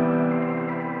 everyone.